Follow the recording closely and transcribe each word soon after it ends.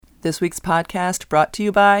This week's podcast brought to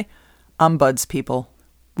you by Buds People.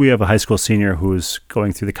 We have a high school senior who's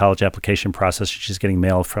going through the college application process. She's getting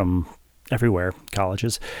mail from everywhere,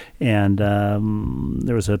 colleges. And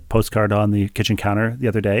there was a postcard on the kitchen counter the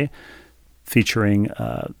other day featuring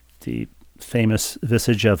the famous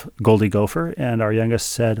visage of Goldie Gopher. And our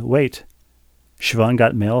youngest said, "Wait, Siobhan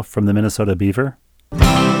got mail from the Minnesota Beaver?"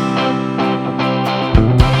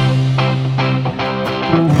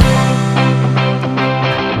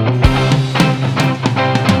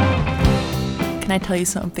 Can I tell you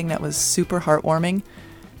something that was super heartwarming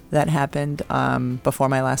that happened before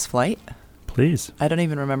my last flight? Please. I don't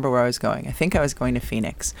even remember where I was going. I think I was going to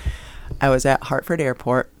Phoenix. I was at Hartford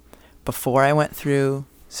Airport before I went through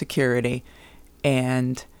security,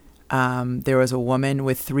 and there was a woman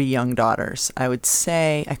with 3 young daughters. I would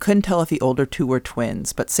say, I couldn't tell if the older 2 were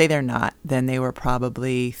twins, but say they're not, then they were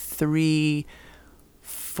probably 3,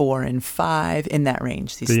 4, and 5, in that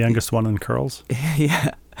range. The youngest one in curls?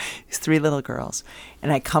 Yeah. These 3 little girls.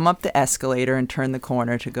 And I come up the escalator and turn the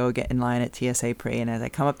corner to go get in line at TSA Pre. And as I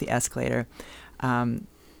come up the escalator, one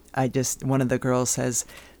of the girls says,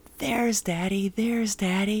 "There's Daddy, there's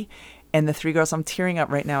Daddy." And the 3 girls, I'm tearing up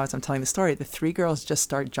right now as I'm telling the story. The 3 girls just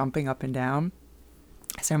start jumping up and down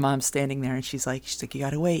as their mom's standing there. And she's like, "You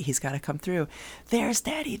got to wait. He's got to come through. There's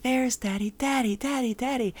Daddy, there's Daddy, Daddy, Daddy,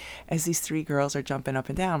 Daddy." As these 3 girls are jumping up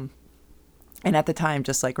and down. And at the time,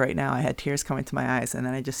 just like right now, I had tears coming to my eyes. And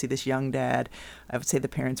then I just see this young dad. I would say the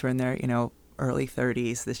parents were in their, early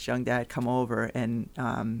 30s. This young dad come over. And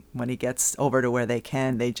when he gets over to where they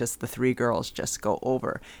can, the 3 girls just go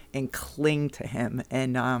over and cling to him.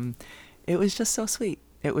 And it was just so sweet.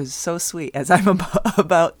 It was so sweet. As I'm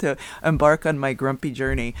about to embark on my grumpy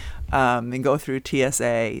journey and go through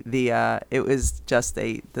TSA, it was just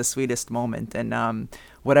the sweetest moment. And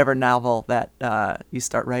whatever novel that you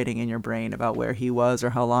start writing in your brain about where he was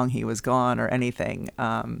or how long he was gone or anything,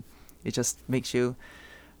 it just makes you,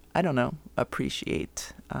 I don't know,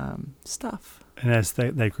 appreciate stuff. And as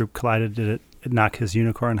that group collided, did it knock his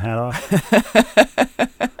unicorn hat off?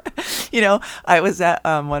 I was at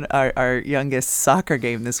our youngest soccer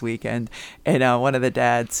game this weekend, and one of the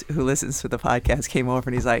dads who listens to the podcast came over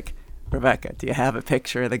and he's like, "Rebecca, do you have a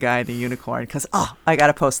picture of the guy in the unicorn? Because, I got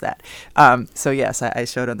to post that." So, yes, I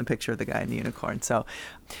showed him the picture of the guy in the unicorn. So,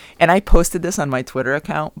 and I posted this on my Twitter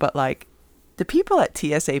account, but the people at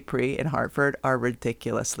TSA Pre in Hartford are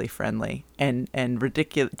ridiculously friendly and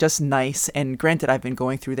ridiculous, just nice. And granted, I've been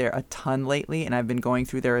going through there a ton lately, and I've been going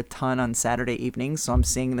through there a ton on Saturday evenings. So I'm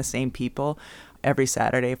seeing the same people every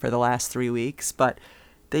Saturday for the last 3 weeks. But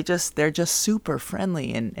they're just super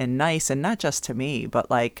friendly and nice, and not just to me, but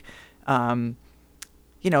to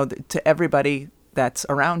everybody that's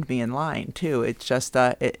around me in line too. It's just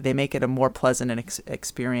they make it a more pleasant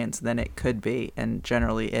experience than it could be, and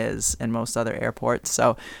generally is in most other airports.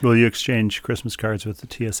 So, will you exchange Christmas cards with the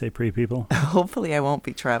TSA Pre people? Hopefully, I won't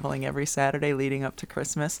be traveling every Saturday leading up to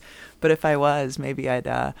Christmas. But if I was, maybe I'd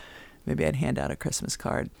hand out a Christmas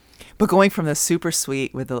card. But going from the super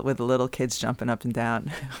sweet with the little kids jumping up and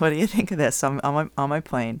down, what do you think of this? I'm on my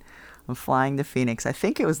plane. I'm flying to Phoenix. I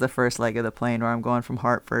think it was the first leg of the plane where I'm going from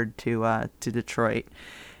Hartford to Detroit.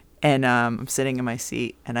 And I'm sitting in my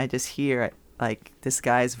seat, and I just hear this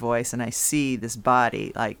guy's voice, and I see this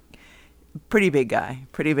body, pretty big guy,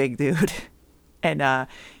 pretty big dude. And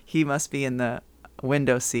he must be in the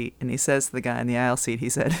window seat. And he says to the guy in the aisle seat, he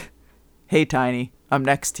said, "Hey, Tiny, I'm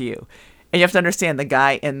next to you." And you have to understand, the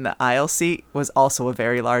guy in the aisle seat was also a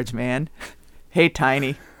very large man. "Hey,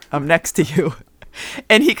 Tiny, I'm next to you."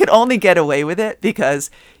 And he could only get away with it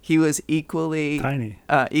because he was equally tiny.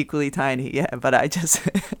 Yeah, but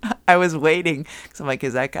I was waiting because I'm like,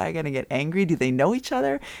 is that guy going to get angry? Do they know each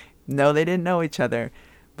other? No, they didn't know each other.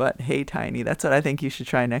 But "Hey, Tiny," that's what I think you should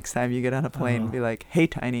try next time you get on a plane. Be like, "Hey,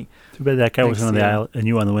 Tiny." Too bad that guy was on the aisle and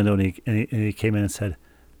you on the window, and he came in and said,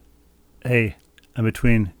 "Hey, I'm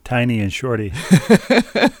between Tiny and Shorty."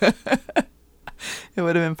 It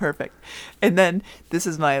would have been perfect. And then this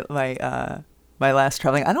is my last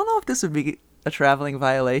traveling. I don't know if this would be a traveling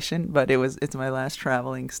violation, but it's my last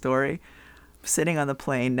traveling story. I'm sitting on the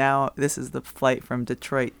plane. Now, this is the flight from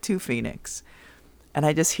Detroit to Phoenix. And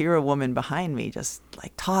I just hear a woman behind me just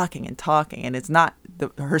talking and talking. And it's not,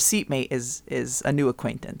 her seatmate is a new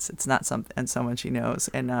acquaintance. It's not someone she knows.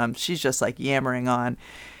 And she's just yammering on.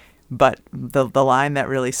 But the line that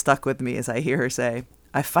really stuck with me is I hear her say,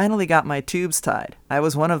 "I finally got my tubes tied. I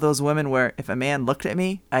was one of those women where if a man looked at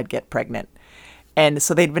me, I'd get pregnant." And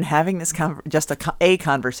so they'd been having this just a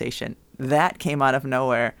conversation. That came out of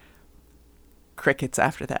nowhere. Crickets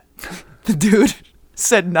after that. The dude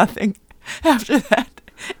said nothing after that.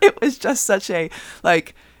 It was just such a,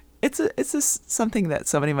 something that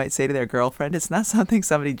somebody might say to their girlfriend. It's not something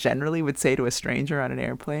somebody generally would say to a stranger on an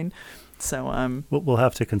airplane. So we'll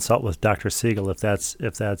have to consult with Dr. Siegel if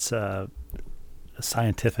that's a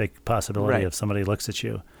scientific possibility. Right. If somebody looks at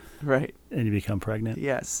you, right, and you become pregnant.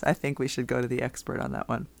 Yes, I think we should go to the expert on that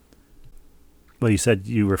one. Well, you said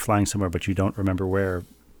you were flying somewhere, but you don't remember where.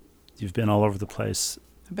 You've been all over the place.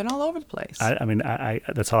 I've been all over the place. I mean,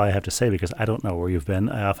 that's all I have to say because I don't know where you've been.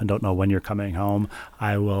 I often don't know when you're coming home.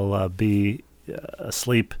 I will be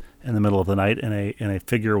asleep in the middle of the night, and a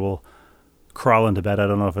figure will crawl into bed. I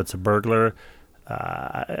don't know if it's a burglar.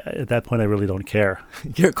 At that point, I really don't care.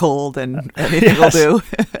 You're cold, and anything will do.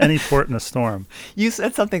 Any port in a storm. You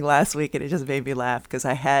said something last week, and it just made me laugh because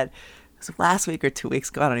it was last week or 2 weeks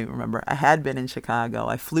ago. I don't even remember. I had been in Chicago.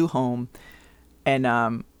 I flew home, and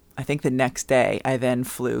I think the next day I then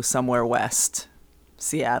flew somewhere west,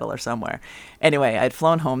 Seattle or somewhere. Anyway, I'd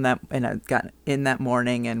flown home and I got in that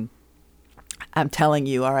morning, and I'm telling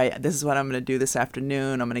you, all right, this is what I'm going to do this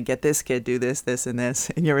afternoon. I'm going to get this kid, do this, this, and this.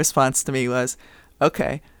 And your response to me was,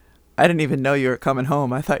 okay, I didn't even know you were coming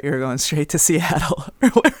home. I thought you were going straight to Seattle or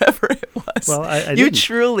wherever it was. Well, I you didn't.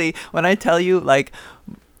 Truly, when I tell you, like,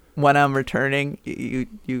 when I'm returning,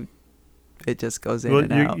 you it just goes in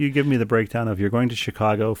and out. You give me the breakdown of you're going to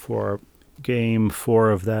Chicago for Game 4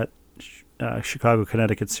 of that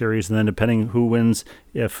Chicago-Connecticut series, and then depending who wins,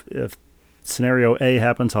 if scenario A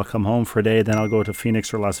happens, I'll come home for a day, then I'll go to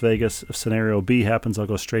Phoenix or Las Vegas. If scenario B happens, I'll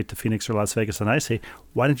go straight to Phoenix or Las Vegas. And I say,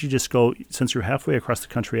 why don't you just go, since you're halfway across the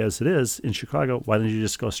country as it is in Chicago, why don't you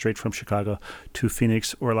just go straight from Chicago to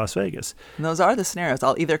Phoenix or Las Vegas? And those are the scenarios.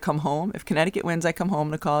 I'll either come home. If Connecticut wins, I come home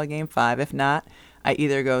to call a Game 5. If not, I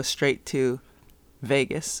either go straight to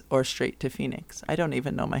Vegas or straight to Phoenix. I don't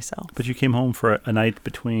even know myself. But you came home for a night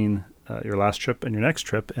between your last trip and your next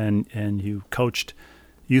trip, and you coached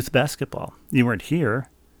youth basketball. You weren't here.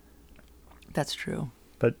 That's true.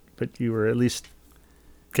 But you were at least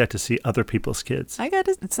get to see other people's kids.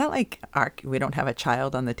 It's not like we don't have a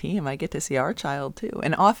child on the team. I get to see our child too.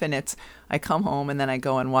 And often I come home and then I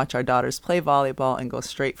go and watch our daughters play volleyball and go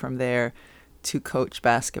straight from there to coach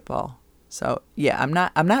basketball. So yeah, I'm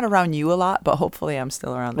not around you a lot, but hopefully I'm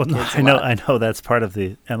still around the kids a lot. I know that's part of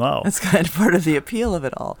the MO. That's kind of part of the appeal of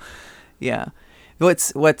it all. Yeah.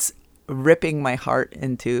 What's ripping my heart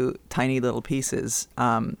into tiny little pieces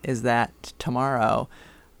is that tomorrow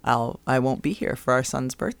I won't be here for our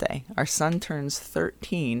son's birthday. Our son turns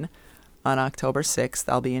 13 on October 6th.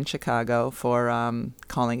 I'll be in Chicago for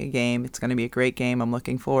calling a game. It's going to be a great game. I'm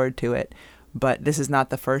looking forward to it. But this is not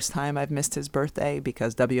the first time I've missed his birthday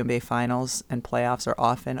because WNBA finals and playoffs are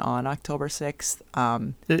often on October 6th.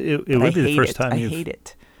 It would be the first time I hate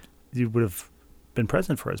it. You would have been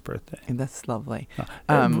present for his birthday. And that's lovely.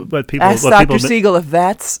 But ask Dr. Siegel if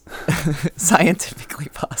that's scientifically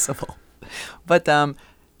possible. But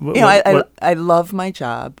I love my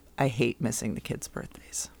job. I hate missing the kids'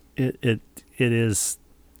 birthdays. It is,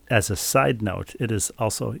 as a side note, it is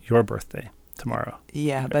also your birthday tomorrow.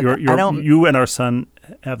 Yeah, but you and our son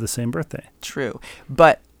have the same birthday. True,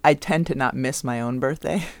 but I tend to not miss my own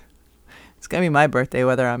birthday. It's gonna be my birthday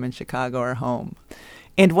whether I'm in Chicago or home.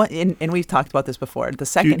 And we've talked about this before. The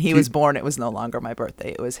second he was born, it was no longer my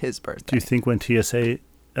birthday. It was his birthday. Do you think when TSA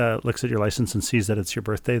looks at your license and sees that it's your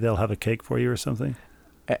birthday, they'll have a cake for you or something?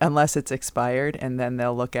 Unless it's expired, and then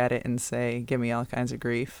they'll look at it and say, give me all kinds of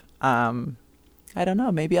grief. I don't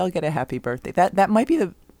know. Maybe I'll get a happy birthday. That might be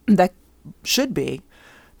that should be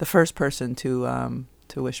the first person to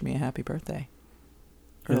wish me a happy birthday.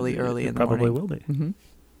 Early in the morning. Probably will be. Mm-hmm.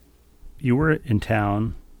 You were in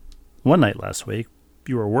town one night last week.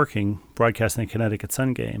 You were working, broadcasting a Connecticut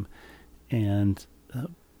Sun game, and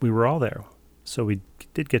we were all there. So we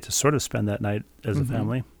did get to sort of spend that night as a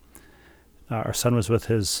family. Our son was with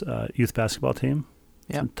his youth basketball team.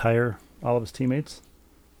 Yeah. All of his teammates,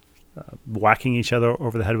 whacking each other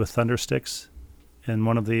over the head with thunder sticks in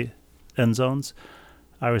one of the end zones.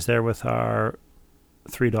 I was there with our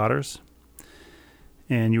 3 daughters,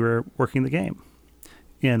 and you were working the game.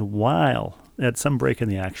 And while at some break in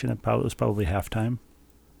the action, it was probably halftime,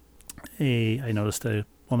 I noticed a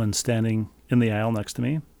woman standing in the aisle next to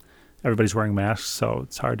me. Everybody's wearing masks, so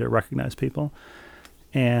it's hard to recognize people.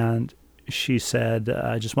 And she said,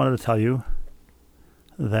 I just wanted to tell you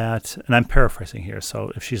that, and I'm paraphrasing here,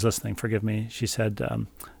 so if she's listening, forgive me. She said,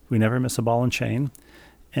 we never miss a ball and chain.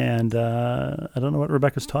 And I don't know what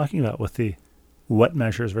Rebecca's talking about with the wet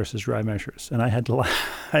measures versus dry measures. And I had to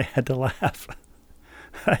laugh.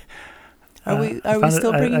 Are we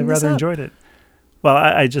still bringing I this rather up? enjoyed it. Well,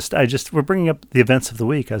 I just we're bringing up the events of the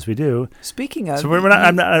week as we do. Speaking of, so we're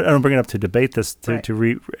not. I don't bring it up to debate this. Right.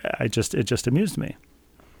 It just amused me.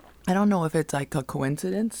 I don't know if it's like a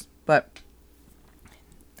coincidence, but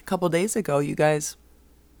a couple days ago, you guys,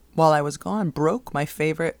 while I was gone, broke my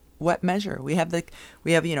favorite wet measure. We have a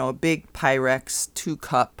big Pyrex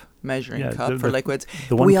 2-cup measuring cup for liquids.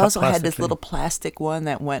 We also had this little plastic one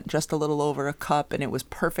that went just a little over a cup, and it was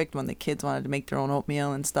perfect when the kids wanted to make their own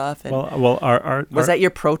oatmeal and stuff. And was that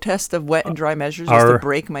your protest of wet and dry measures? Was to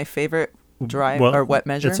break my favorite or wet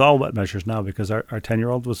measure? It's all wet measures now because our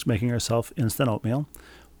 10-year-old was making herself instant oatmeal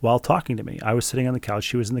while talking to me. I was sitting on the couch.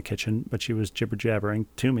 She was in the kitchen, but she was jibber-jabbering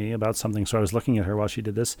to me about something. So I was looking at her while she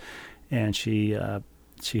did this, and she had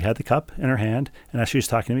the cup in her hand, and as she was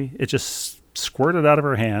talking to me, it just squirted out of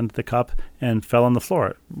her hand, the cup, and fell on the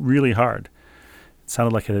floor really hard. It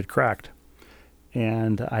sounded like it had cracked.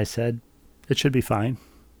 And I said, it should be fine.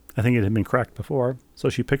 I think it had been cracked before. So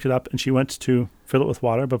she picked it up, and she went to fill it with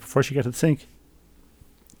water, but before she got to the sink,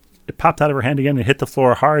 it popped out of her hand again and hit the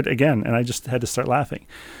floor hard again, and I just had to start laughing.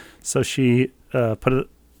 So she you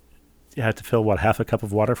had to fill, half a cup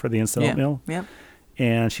of water for the instant oatmeal? Yeah.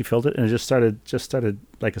 And she filled it, and it just started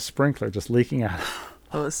like a sprinkler, just leaking out.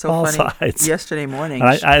 Oh, it was so all funny. Sides. Yesterday morning.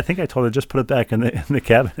 And I think I told her, just put it back in the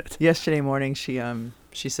cabinet. Yesterday morning, she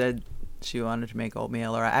said she wanted to make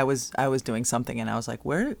oatmeal, or I was doing something, and I was like,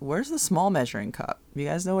 where's the small measuring cup? You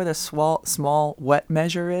guys know where the small wet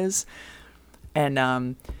measure is? And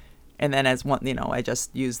then as one, I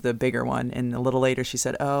just used the bigger one, and a little later she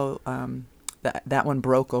said, that one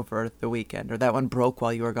broke over the weekend, or that one broke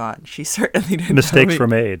while you were gone. She certainly didn't. Mistakes were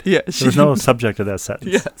made. Yeah, there was no subject to that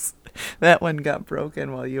sentence. Yes, that one got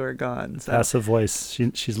broken while you were gone. So. Passive voice.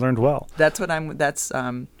 She's learned well. That's what I'm.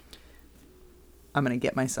 I'm gonna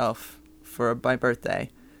get myself for my birthday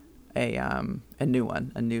a new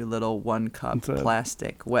one, a new little 1-cup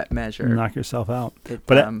plastic wet measure. Knock yourself out.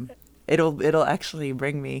 It'll actually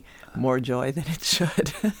bring me more joy than it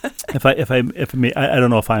should. I don't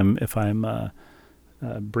know if I'm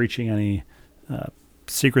breaching any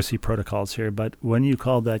secrecy protocols here, but when you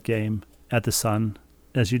called that game at the Sun,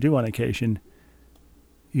 as you do on occasion,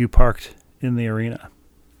 you parked in the arena.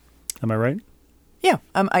 Am I right? Yeah,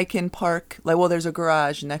 I can park. There's a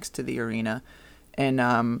garage next to the arena,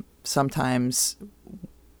 and sometimes.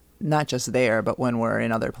 Not just there, but when we're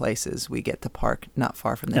in other places, we get to park not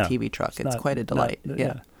far from the TV truck. It's quite a delight.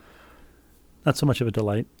 Not so much of a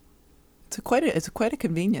delight. It's quite a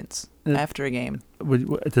convenience after a game.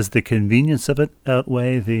 Does the convenience of it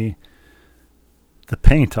outweigh the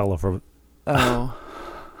paint all over?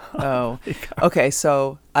 Oh. Okay,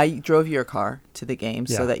 so I drove your car to the game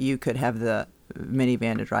so that you could have the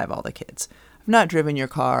minivan to drive all the kids. I've not driven your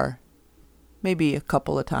car maybe a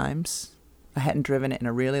couple of times. I hadn't driven it in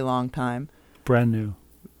a really long time. Brand new.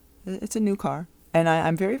 It's a new car. And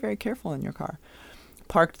I'm very, very careful in your car.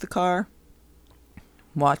 Parked the car,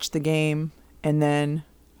 watched the game, and then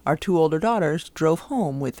our 2 older daughters drove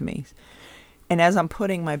home with me. And as I'm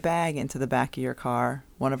putting my bag into the back of your car,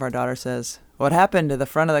 one of our daughters says, "What happened to the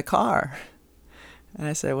front of the car?" And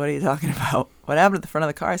I said, "What are you talking about? What happened to the front of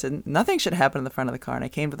the car?" I said, "Nothing should happen to the front of the car." And I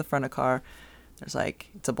came to the front of the car. It's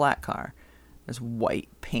a black car. There's white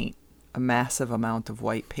paint. A massive amount of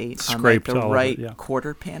white paint scraped on the right over,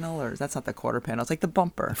 quarter panel, or that's not the quarter panel. It's like the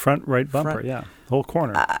bumper. The front right bumper, the whole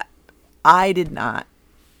corner. I did not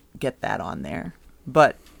get that on there,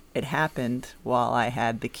 but it happened while I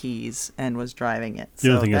had the keys and was driving it.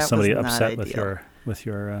 You don't think it's somebody upset with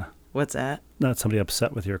your What's that? Not somebody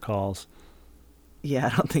upset with your calls. Yeah, I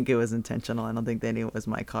don't think it was intentional. I don't think they knew it was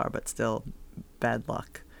my car, but still, bad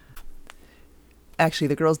luck. Actually,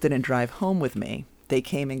 the girls didn't drive home with me. They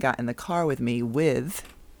came and got in the car with me with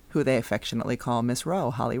who they affectionately call Miss Rowe,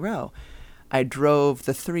 Holly Rowe. I drove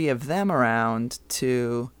the 3 of them around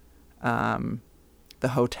to the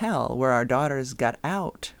hotel where our daughters got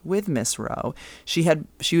out with Miss Rowe.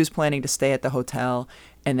 She was planning to stay at the hotel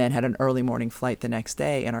and then had an early morning flight the next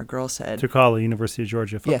day. And our girl said to call the University of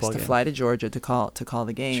Georgia football game. Yes, to fly to Georgia to call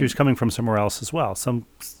the game. She was coming from somewhere else as well.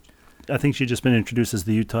 I think she'd just been introduced as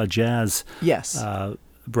the Utah Jazz. Yes.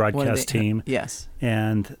 Broadcast team. Yes.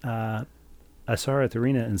 And I saw her at the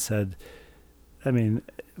arena and said,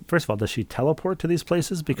 first of all, does she teleport to these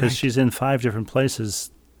places? Because she's in 5 different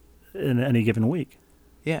places in any given week.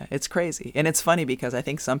 Yeah, it's crazy. And it's funny because I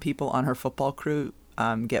think some people on her football crew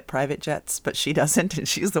get private jets, but she doesn't. And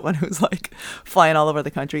she's the one who's flying all over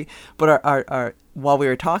the country. But our while we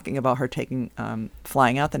were talking about her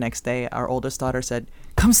flying out the next day, our oldest daughter said,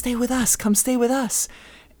 "Come stay with us. Come stay with us."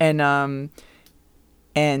 And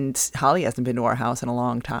And Holly hasn't been to our house in a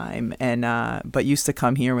long time, and but used to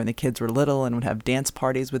come here when the kids were little and would have dance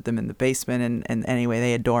parties with them in the basement. And anyway,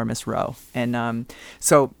 they adore Miss Rowe. And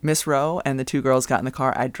so Miss Rowe and the two girls got in the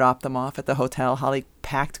car. I dropped them off at the hotel. Holly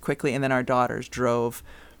packed quickly, and then our daughters drove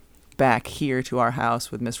back here to our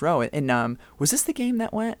house with Miss Rowe. And was this the game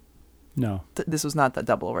that went? No. This was not the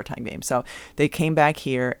double overtime game. So they came back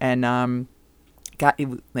here and got, it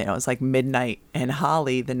was like midnight. And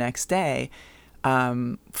Holly the next day,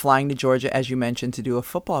 flying to Georgia, as you mentioned, to do a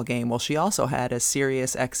football game. Well, she also had a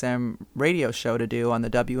Sirius XM radio show to do on the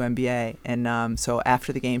WNBA. And so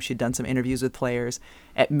after the game, she'd done some interviews with players.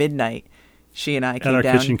 At midnight, she and I came down. At our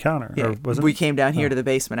down. kitchen counter, yeah, or was it? We came down here to the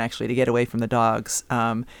basement, actually, to get away from the dogs,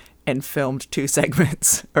 and filmed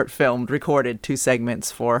recorded two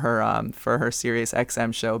segments for her Sirius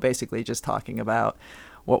XM show, basically just talking about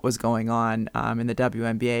what was going on in the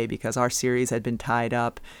WNBA, because our series had been tied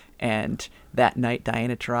up, and that night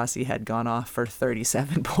Diana Taurasi had gone off for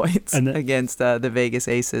 37 points against the Vegas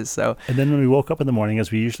Aces. So, and then when we woke up in the morning,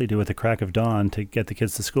 as we usually do at the crack of dawn to get the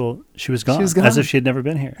kids to school, she was gone, as if she had never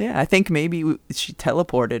been here. Yeah, I think maybe she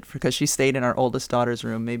teleported because she stayed in our oldest daughter's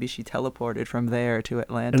room. Maybe she teleported from there to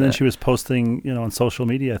Atlanta. And then she was posting, on social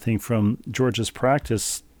media, I think, from Georgia's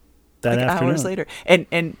practice that afternoon. Hours later. And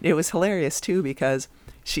it was hilarious, too, because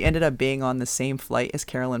she ended up being on the same flight as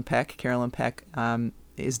Carolyn Peck. Carolyn Peck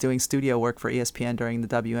is doing studio work for ESPN during the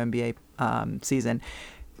WNBA season.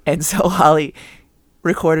 And so Holly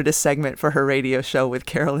recorded a segment for her radio show with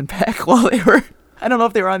Carolyn Peck while they were, I don't know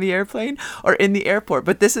if they were on the airplane or in the airport,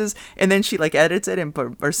 but this is, and then she like edits it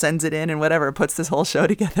or sends it in and whatever, puts this whole show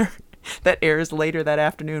together that airs later that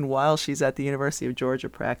afternoon while she's at the University of Georgia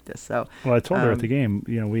practice. So, well, I told her at the game,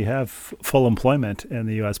 we have full employment in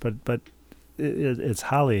the U.S., but it's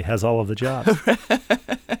Holly has all of the jobs.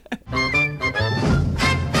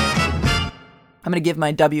 I'm going to give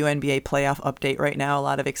my WNBA playoff update right now. A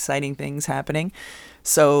lot of exciting things happening.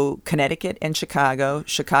 So Connecticut and Chicago.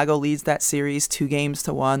 Chicago leads that series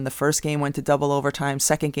 2-1. The first game went to double overtime.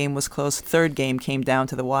 Second game was close. Third game came down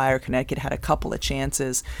to the wire. Connecticut had a couple of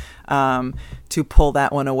chances to pull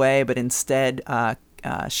that one away, but instead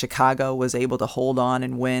Chicago was able to hold on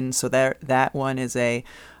and win. So that one is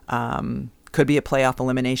could be a playoff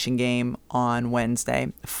elimination game on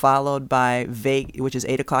Wednesday, followed by Vegas, which is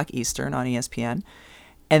 8 o'clock Eastern on ESPN.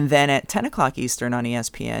 And then at 10 o'clock Eastern on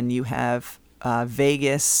ESPN, you have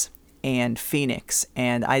Vegas and Phoenix.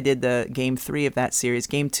 And I did the game 3 of that series.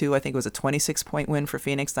 Game 2, I think, was a 26-point win for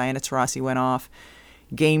Phoenix. Diana Taurasi went off.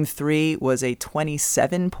 Game 3 was a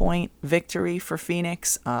 27-point victory for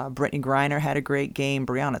Phoenix. Brittany Griner had a great game.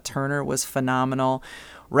 Brianna Turner was phenomenal.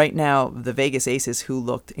 Right now, the Vegas Aces, who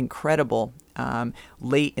looked incredible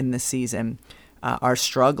late in the season, are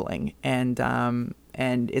struggling, and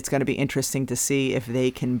it's going to be interesting to see if they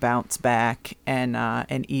can bounce back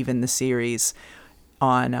and even the series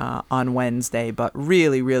on Wednesday. But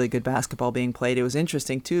really, really good basketball being played. It was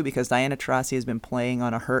interesting too because Diana Taurasi has been playing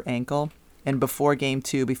on a hurt ankle, and before Game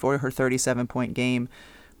 2, before her 37-point game,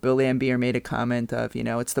 Bill Laimbeer made a comment of,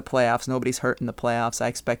 it's the playoffs. Nobody's hurt in the playoffs. I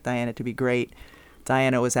expect Diana to be great.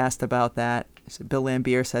 Diana was asked about that. Bill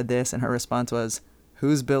Laimbeer said this, and her response was,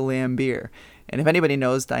 "Who's Bill Laimbeer?" And if anybody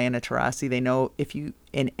knows Diana Taurasi, they know if you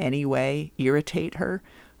in any way irritate her,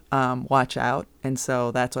 watch out. And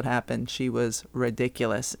so that's what happened. She was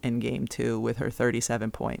ridiculous in Game 2 with her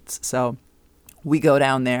 37 points. So we go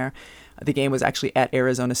down there. The game was actually at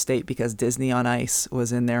Arizona State because Disney on Ice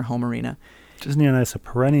was in their home arena. Disney on Ice, a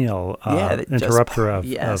perennial interrupter of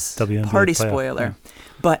WNBA party playoff. spoiler. Yeah.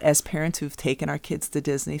 But as parents who've taken our kids to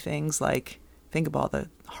Disney things, like think of all the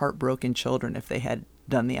heartbroken children if they had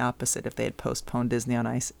done the opposite, if they had postponed Disney on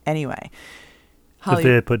Ice. Anyway, Holly, if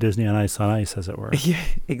they had put Disney on ice, as it were. Yeah,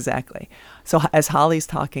 exactly. So as Holly's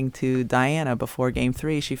talking to Diana before Game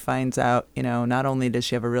 3, she finds out, not only does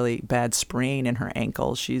she have a really bad sprain in her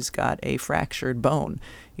ankle, she's got a fractured bone,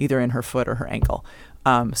 either in her foot or her ankle.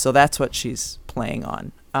 So that's what she's playing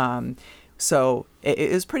on. So it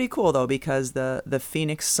is pretty cool, though, because the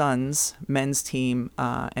Phoenix Suns men's team,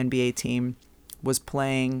 NBA team, was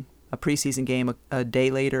playing a preseason game a day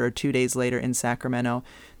later or 2 days later in Sacramento.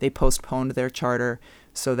 They postponed their charter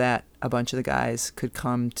so that a bunch of the guys could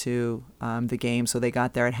come to the game. So they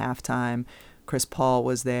got there at halftime. Chris Paul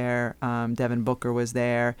was there. Devin Booker was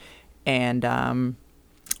there. And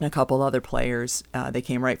a couple other players. They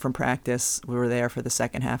came right from practice. We were there for the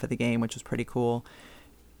second half of the game, which was pretty cool.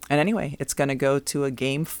 And anyway, it's going to go to a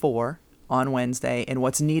Game 4 on Wednesday. And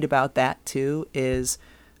what's neat about that, too, is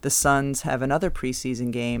the Suns have another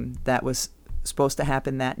preseason game that was supposed to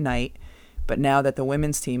happen that night. But now that the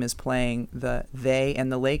women's team is playing, they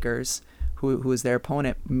and the Lakers, who is their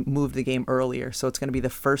opponent, moved the game earlier. So it's going to be the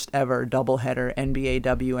first ever doubleheader NBA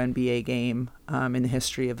WNBA game in the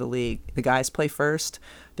history of the league. The guys play first.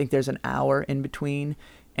 I think there's an hour in between,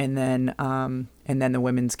 and then the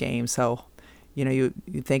women's game. So, you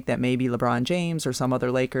think that maybe LeBron James or some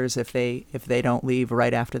other Lakers, if they don't leave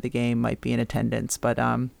right after the game, might be in attendance. But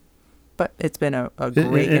it's been a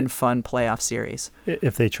great and fun playoff series.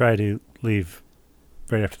 If they try to leave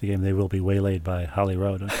right after the game, they will be waylaid by Holly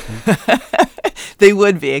Rowe, don't you think? They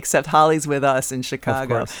would be, except Holly's with us in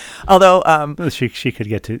Chicago. Although she could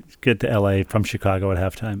get to LA from Chicago at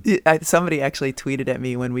halftime. Somebody actually tweeted at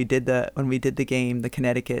me when we did the game, the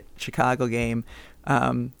Connecticut Chicago game,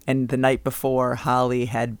 and the night before Holly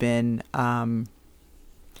had been.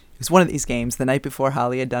 It was one of these games. The night before,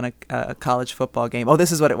 Holly had done a college football game. Oh,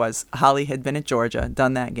 this is what it was. Holly had been at Georgia,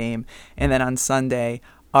 done that game, and then on Sunday,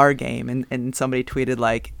 our game. And somebody tweeted,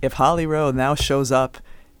 like, if Holly Rowe now shows up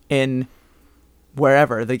in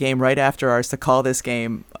wherever, the game right after ours, to call this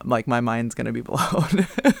game, like, my mind's going to be blown.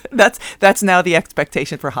 That's now the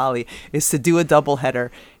expectation for Holly, is to do a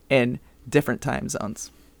doubleheader in different time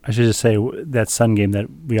zones. I should just say that Sun game that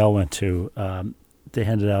we all went to, they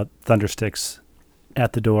handed out Thundersticks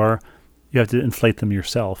at the door. You have to inflate them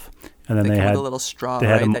yourself, and then they had a little straw,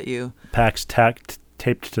 right? That you packs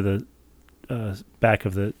taped to the back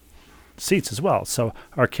of the seats as well. So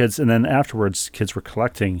our kids, and then afterwards, kids were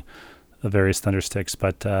collecting the various Thundersticks.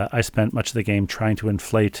 But I spent much of the game trying to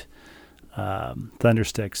inflate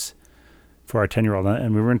Thundersticks for our 10-year-old,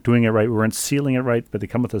 and we weren't doing it right. We weren't sealing it right. But they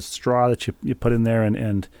come with a straw that you put in there,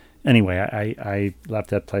 and anyway, I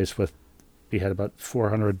left that place with. We had about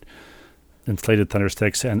 400. Inflated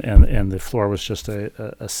Thundersticks, and the floor was just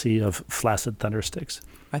a sea of flaccid Thundersticks.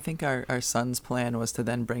 I think our son's plan was to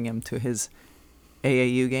then bring him to his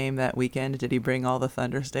AAU game that weekend. Did he bring all the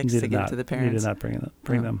Thundersticks to give to the parents? He did not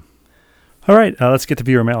bring them. All right, let's get to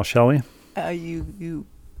viewer mail, shall we? You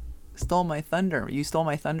stole my thunder. You stole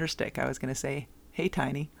my Thunderstick. I was going to say, hey,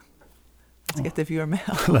 Tiny, let's get to viewer mail.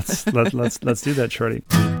 let's do that, Shorty.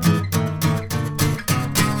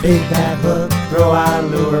 Bait that hook, throw our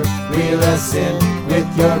lure, reel us in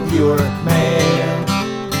with your viewer mail.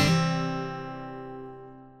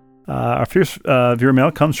 Our first viewer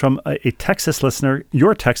mail comes from a Texas listener,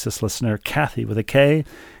 your Texas listener, Kathy, with a K,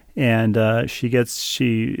 and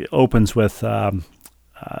she opens with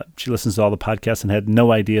she listens to all the podcasts and had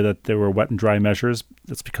no idea that there were wet and dry measures.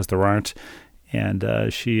 That's because there aren't,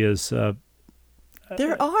 and she is.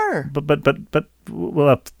 There are, but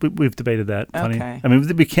we've debated that. Funny. Okay. I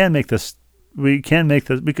mean, we can make this. We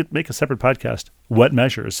could make a separate podcast. What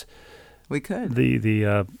measures? We could.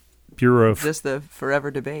 The Bureau of just the forever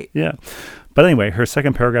debate. Yeah, but anyway, her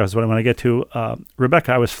second paragraph is what I want to get to.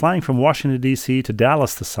 Rebecca, I was flying from Washington D.C. to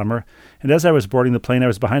Dallas this summer, and as I was boarding the plane, I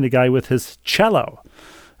was behind a guy with his cello.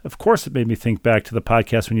 Of course, it made me think back to the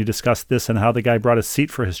podcast when you discussed this and how the guy brought a seat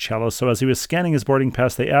for his cello. So as he was scanning his boarding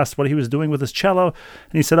pass, they asked what he was doing with his cello,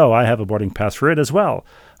 and he said, "Oh, I have a boarding pass for it as well."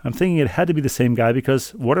 I'm thinking it had to be the same guy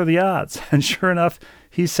because what are the odds? And sure enough,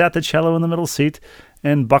 he sat the cello in the middle seat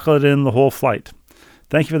and buckled it in the whole flight.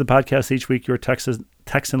 Thank you for the podcast each week, your Texan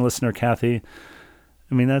listener, Kathy.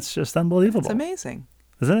 I mean, that's just unbelievable. It's amazing.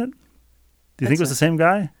 Isn't it? Do you think it was the same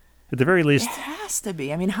guy? At the very least. It has to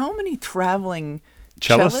be. I mean, how many traveling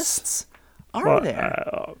cellists are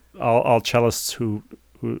there? All cellists who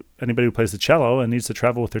anybody who plays the cello and needs to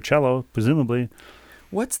travel with their cello, presumably.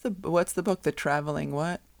 What's the book, The Traveling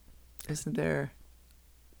what? Isn't there?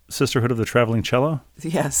 Sisterhood of the Traveling Cello?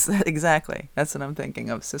 Yes, exactly. That's what I'm thinking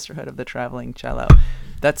of, Sisterhood of the Traveling Cello.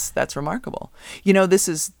 That's remarkable.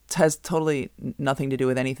 This has totally nothing to do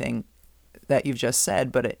with anything that you've just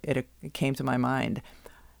said, but it came to my mind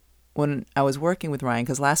when I was working with Ryan,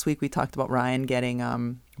 because last week we talked about Ryan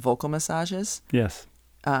getting vocal massages. Yes.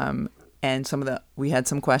 And we had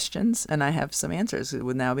some questions, and I have some answers. It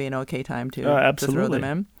would now be an okay time to throw them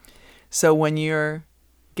in. So when you're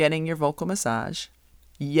getting your vocal massage,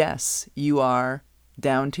 yes, you are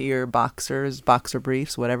down to your boxer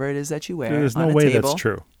briefs, whatever it is that you wear. There's no way that's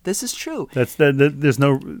true. This is true. There's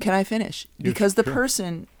no. Can I finish? Because the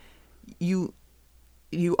person, you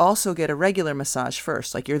also get a regular massage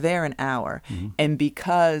first. Like, you're there an hour, and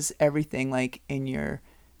because everything like in your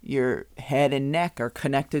head and neck are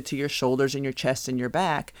connected to your shoulders and your chest and your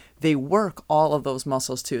back, they work all of those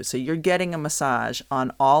muscles too. So you're getting a massage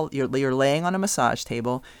on you're laying on a massage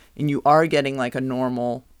table, and you are getting like a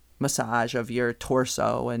normal massage of your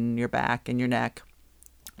torso and your back and your neck.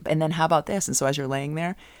 And then how about this? And so as you're laying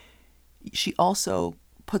there, she also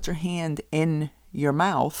puts her hand in your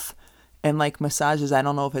mouth And like massages, I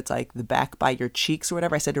don't know if it's like the back by your cheeks or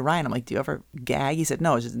whatever. I said to Ryan, I'm like, do you ever gag? He said,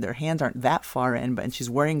 no, it's just their hands aren't that far in, and she's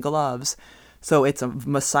wearing gloves. So it's a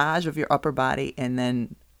massage of your upper body and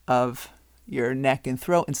then of your neck and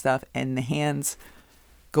throat and stuff. And the hands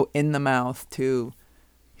go in the mouth too.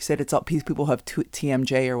 He said it's all, people have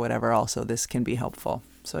TMJ or whatever also. This can be helpful.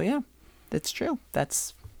 So yeah, that's true.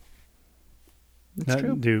 That's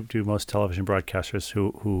true. Do most television broadcasters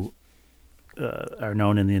who are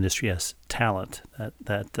known in the industry as talent,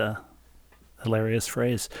 that hilarious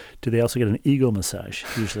phrase, do they also get an ego massage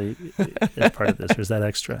usually as part of this, or is that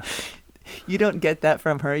extra? You don't get that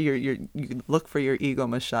from her. You look for your ego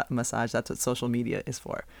massage. That's what social media is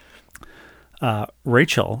for.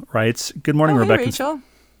 Rachel writes, "Good morning, Rebecca. Hey, Rachel.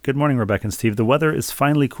 Good morning, Rebecca and Steve. The weather is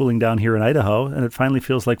finally cooling down here in Idaho, and it finally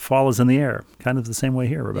feels like fall is in the air. Kind of the same way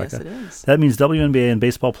here, Rebecca. Yes, it is. That means WNBA and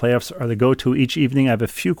baseball playoffs are the go-to each evening. I have a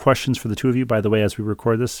few questions for the two of you, by the way, as we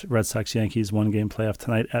record this. Red Sox-Yankees one-game playoff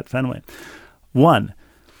tonight at Fenway. 1,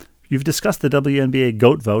 you've discussed the WNBA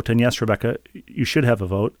GOAT vote, and yes, Rebecca, you should have a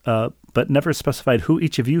vote, but never specified who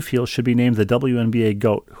each of you feels should be named the WNBA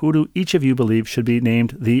GOAT. Who do each of you believe should be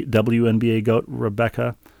named the WNBA GOAT?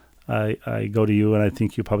 Rebecca, I go to you, and I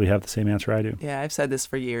think you probably have the same answer I do. Yeah, I've said this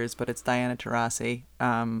for years, but it's Diana Taurasi.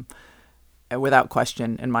 Without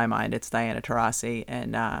question, in my mind, it's Diana Taurasi.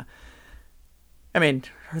 And, I mean,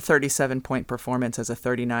 her 37-point performance as a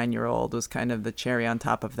 39-year-old was kind of the cherry on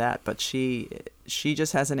top of that. But she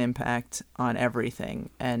just has an impact on everything.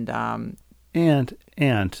 And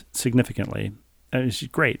significantly, she's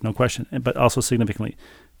great, no question, but also significantly,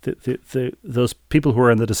 those people who are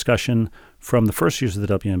in the discussion from the first years of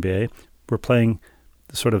the WNBA were playing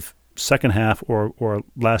the sort of second half or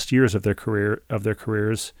last years of their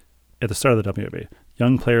careers at the start of the WNBA.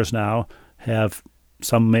 Young players now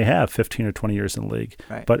some may have 15 or 20 years in the league,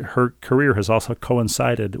 right. But her career has also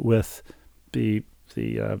coincided with the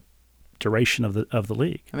duration of the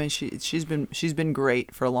league. I mean, she's been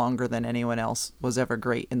great for longer than anyone else was ever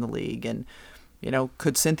great in the league. And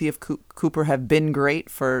could Cynthia Cooper have been great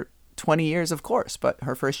for 20 years? Of course, but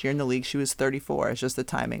her first year in the league, she was 34. It's just the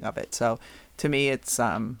timing of it. So to me, it's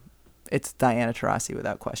Diana Taurasi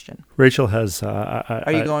without question. Rachel has.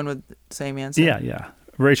 Are you going with the same answer? Yeah.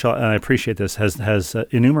 Rachel, and I appreciate this, has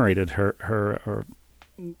enumerated her.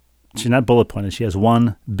 She's not bullet pointed. She has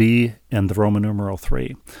 1, B, and the Roman numeral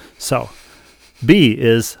 3. So, B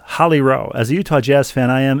is Holly Rowe. As a Utah Jazz fan,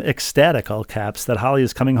 I am ecstatic, all caps, that Holly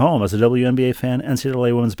is coming home. As a WNBA fan,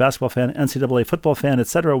 NCAA women's basketball fan, NCAA football fan,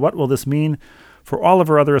 etc., what will this mean for all of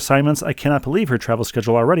her other assignments? I cannot believe her travel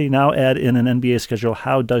schedule already. Now add in an NBA schedule.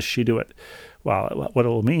 How does she do it? Well, what it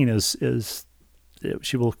will mean is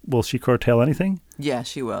will she curtail anything? Yeah,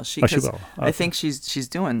 she will. She will. Okay. I think she's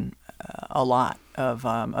doing a lot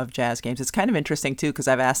of Jazz games. It's kind of interesting too, because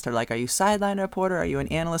I've asked her, like, are you sideline reporter? Are you an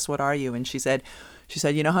analyst? What are you? And she said,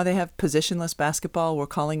 you know how they have positionless basketball? We're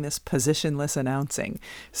calling this positionless announcing.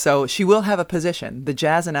 So she will have a position. The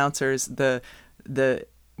Jazz announcers, the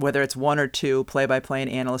whether it's 1 or 2 play-by-play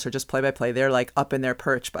and analysts or just play-by-play, they're like up in their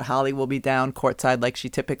perch. But Holly will be down courtside like she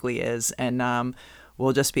typically is, and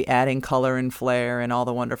we'll just be adding color and flair and all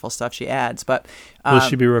the wonderful stuff she adds. But will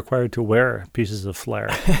she be required to wear pieces of flair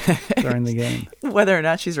during the game? Whether or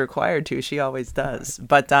not she's required to, she always does.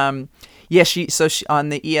 But she on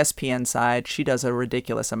the ESPN side, she does a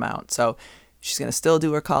ridiculous amount. So she's going to still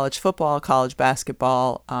do her college football, college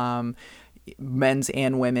basketball, men's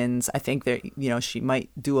and women's. I think that she might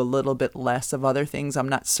do a little bit less of other things. I'm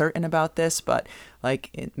not certain about this, but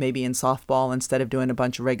maybe in softball, instead of doing a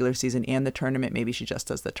bunch of regular season and the tournament, maybe she just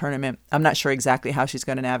does the tournament. I'm not sure exactly how she's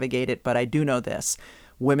going to navigate it, but I do know this: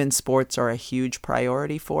 women's sports are a huge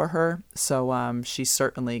priority for her. So she's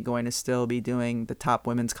certainly going to still be doing the top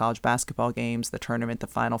women's college basketball games, the tournament, the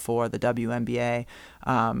Final Four, the WNBA.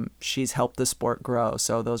 She's helped the sport grow,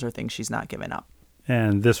 so those are things she's not giving up.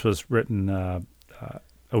 And this was written a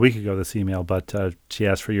week ago, this email, but she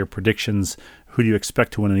asked for your predictions. Who do you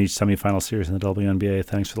expect to win in each semifinal series in the WNBA?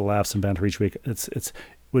 Thanks for the laughs and banter each week. It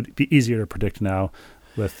would be easier to predict now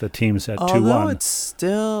with the teams at 2-1. Although it's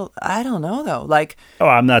still, I don't know, though.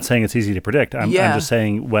 I'm not saying it's easy to predict. I'm just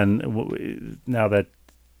saying now that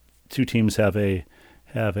 2 teams have a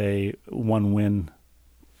 1-win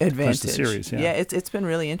advantage. The series, yeah, it's been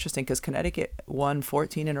really interesting because Connecticut won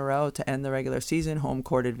 14 in a row to end the regular season, home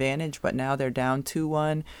court advantage, but now they're down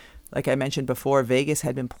 2-1. Like I mentioned before, Vegas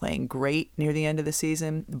had been playing great near the end of the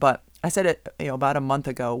season, but I said it about a month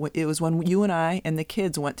ago. It was when you and I and the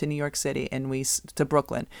kids went to New York City and to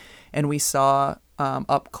Brooklyn, and we saw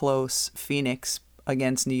up close Phoenix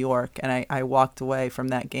against New York, and I walked away from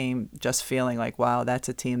that game just feeling like, wow, that's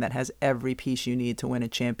a team that has every piece you need to win a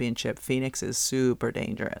championship. Phoenix is super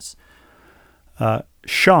dangerous.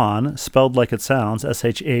 Shawn, spelled like it sounds,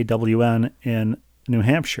 S-H-A-W-N, in New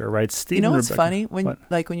Hampshire, right? Steve, you know what's Rebecca, funny?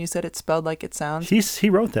 what? When you said it spelled like it sounds? He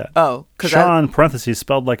wrote that. Oh. Shawn, parentheses,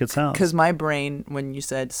 spelled like it sounds. Because my brain, when you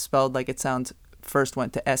said spelled like it sounds, first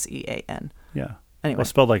went to S-E-A-N. Yeah. Anyway. Well,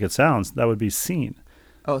 spelled like it sounds, that would be seen.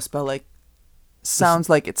 Oh, spelled like... Sounds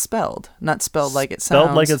like it's spelled, not spelled like it sounds.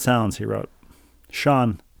 Spelled like it sounds, he wrote.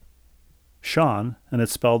 Shawn, and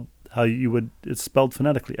it's spelled how you would, it's spelled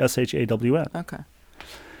phonetically, S-H-A-W-N. Okay.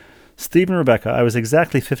 Steve and Rebecca, I was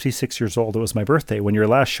exactly 56 years old. It was my birthday when your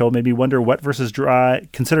last show made me wonder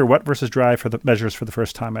consider wet versus dry for the measures for the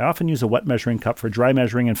first time. I often use a wet measuring cup for dry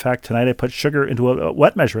measuring. In fact, tonight I put sugar into a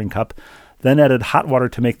wet measuring cup, then added hot water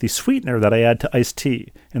to make the sweetener that I add to iced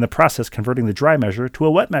tea, in the process converting the dry measure to a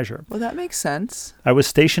wet measure. Well, that makes sense. I was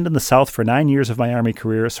stationed in the South for 9 years of my Army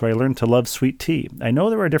career, so I learned to love sweet tea. I know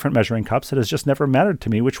there are different measuring cups. It has just never mattered to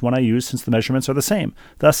me which one I use since the measurements are the same.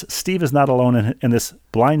 Thus, Steve is not alone in this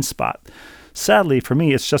blind spot. Sadly, for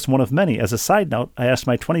me, it's just one of many. As a side note, I asked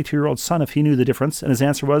my 22-year-old son if he knew the difference, and his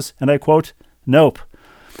answer was, and I quote, nope.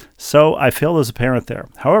 So I failed as a parent there.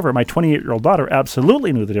 However, my 28-year-old daughter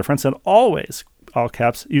absolutely knew the difference and always, all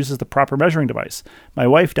caps, uses the proper measuring device. My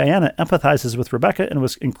wife, Diana, empathizes with Rebecca and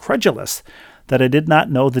was incredulous that I did not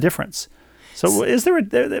know the difference. So is there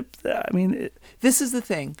this is the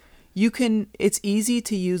thing. It's easy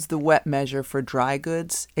to use the wet measure for dry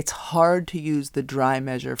goods. It's hard to use the dry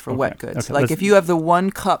measure for wet goods. Okay, like if you have the one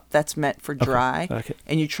cup that's meant for dry okay.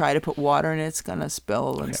 and you try to put water in it, it's going to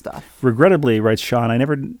spill and stuff. Regrettably, writes Shawn, I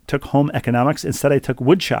never took home economics. Instead, I took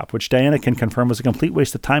woodshop, which Diana can confirm was a complete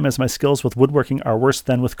waste of time as my skills with woodworking are worse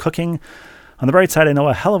than with cooking. On the bright side, I know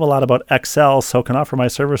a hell of a lot about Excel, so can offer my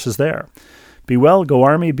services there. Be well, go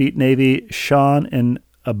Army, beat Navy. Shawn in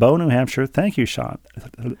Abo, New Hampshire. Thank you, Shawn.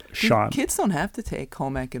 Kids don't have to take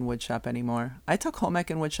home ec and woodshop anymore. I took home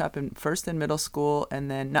ec and woodshop first in middle school,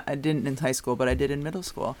 and then I didn't in high school, but I did in middle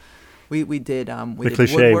school. We did the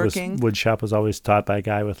cliche woodworking. Woodshop was always taught by a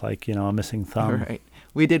guy with a missing thumb. Right.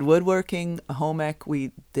 We did woodworking, home ec.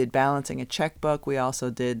 We did balancing a checkbook. We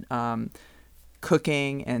also did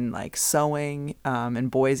cooking and sewing,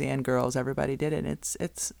 and boys and girls. Everybody did it.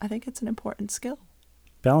 It's I think it's an important skill.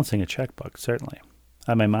 Balancing a checkbook, certainly.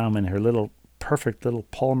 My mom in her perfect little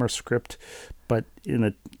Palmer script, but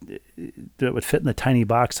that would fit in the tiny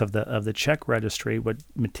box of the check registry, would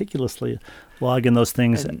meticulously log in those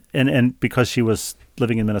things. And because she was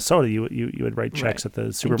living in Minnesota, you would write checks at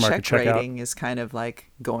the supermarket and check checkout. writing is kind of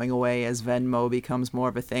going away as Venmo becomes more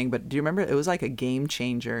of a thing. But do you remember it was like a game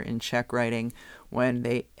changer in check writing when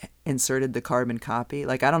they inserted the carbon copy?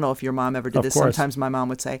 I don't know if your mom ever did this. Course. Sometimes my mom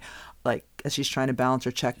would say, as she's trying to balance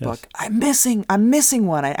her checkbook, yes. I'm missing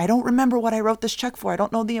one. I don't remember what I wrote this check for. I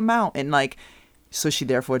don't know the amount. And so she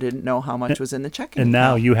therefore didn't know how much was in the checking And account.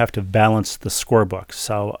 now you have to balance the scorebook.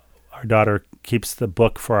 So our daughter keeps the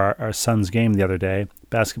book for our son's game the other day,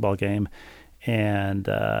 basketball game, and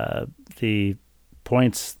the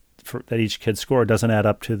points that each kid scored doesn't add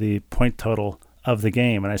up to the point total of the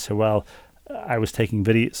game. And I said, well, I was taking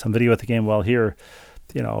some video at the game. Well, here,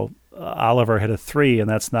 Oliver hit a 3, and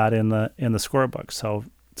that's not in the scorebook. So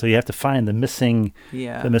you have to find the missing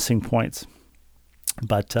points,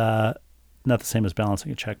 but not the same as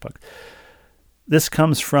balancing a checkbook. This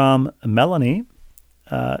comes from Melanie,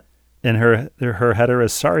 and her header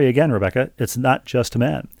is, sorry again, Rebecca, it's not just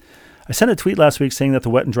men. I sent a tweet last week saying that the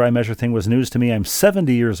wet and dry measure thing was news to me. I'm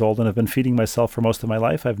 70 years old and have been feeding myself for most of my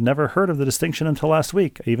life. I've never heard of the distinction until last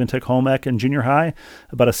week. I even took home ec in junior high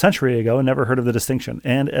about a century ago and never heard of the distinction.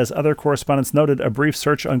 And as other correspondents noted, a brief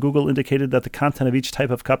search on Google indicated that the content of each type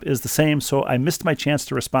of cup is the same, so I missed my chance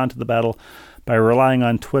to respond to the battle by relying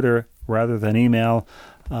on Twitter rather than email.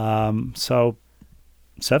 So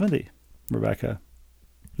 70, Rebecca.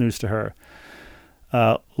 News to her.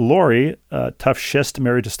 Lori, tough schist,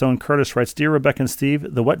 married to Stone Curtis, writes, Dear Rebecca and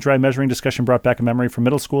Steve, the wet-dry measuring discussion brought back a memory from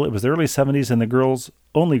middle school. It was the early 70s, and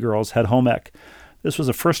only girls had home ec. This was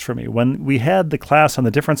a first for me. When we had the class on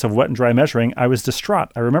the difference of wet and dry measuring, I was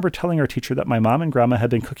distraught. I remember telling our teacher that my mom and grandma had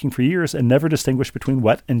been cooking for years and never distinguished between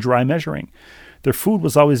wet and dry measuring. Their food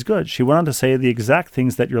was always good. She went on to say the exact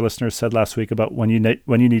things that your listeners said last week about when you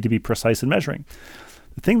need to be precise in measuring.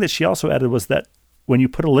 The thing that she also added was that when you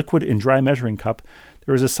put a liquid in dry measuring cup,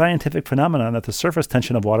 there is a scientific phenomenon that the surface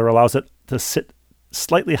tension of water allows it to sit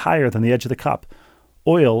slightly higher than the edge of the cup,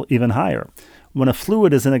 oil even higher. When a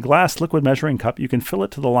fluid is in a glass liquid measuring cup, you can fill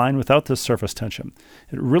it to the line without this surface tension.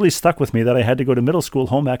 It really stuck with me that I had to go to middle school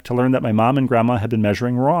home ec to learn that my mom and grandma had been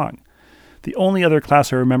measuring wrong. The only other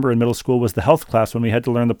class I remember in middle school was the health class when we had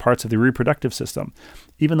to learn the parts of the reproductive system.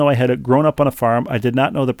 Even though I had grown up on a farm, I did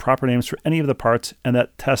not know the proper names for any of the parts, and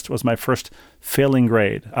that test was my first failing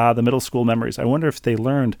grade. The middle school memories. I wonder if they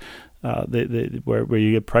learned where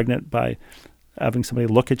you get pregnant by having somebody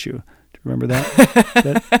look at you. Remember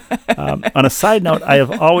that? On a side note, I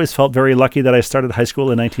have always felt very lucky that I started high school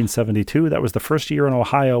in 1972. That was the first year in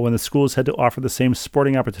Ohio when the schools had to offer the same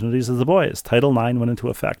sporting opportunities as the boys. Title IX went into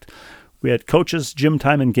effect. We had coaches, gym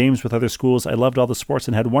time, and games with other schools. I loved all the sports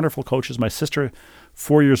and had wonderful coaches. My sister,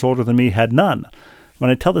 4 years older than me, had none. When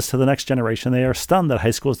I tell this to the next generation, they are stunned that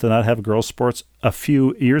high schools did not have girls' sports a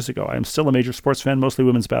few years ago. I am still a major sports fan, mostly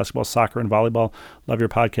women's basketball, soccer, and volleyball. Love your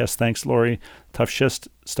podcast. Thanks, Lori. Tough Schist,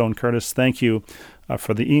 Stone Curtis. Thank you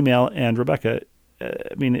for the email. And Rebecca,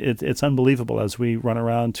 I mean, it's unbelievable as we run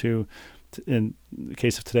around to in the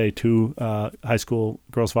case of today, 2 high school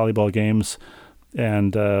girls' volleyball games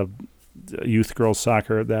and youth girls'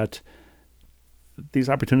 soccer, that these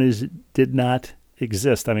opportunities did not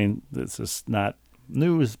exist. I mean, this is not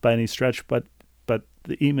news by any stretch, but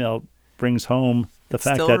the email brings home the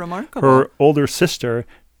fact that remarkable. Her older sister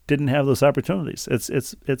didn't have those opportunities.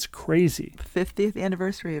 It's crazy. 50th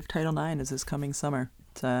anniversary of Title IX is this coming summer.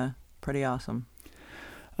 It's pretty awesome.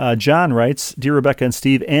 John writes, Dear Rebecca and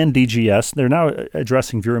Steve and DGS, they're now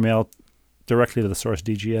addressing viewer mail directly to the source,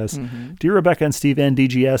 DGS. Mm-hmm. Dear Rebecca and Steve and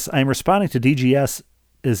DGS, I am responding to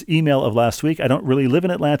DGS's email of last week. I don't really live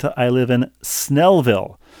in Atlanta. I live in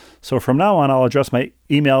Snellville. So from now on, I'll address my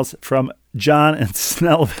emails from John in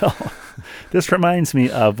Snellville. This reminds me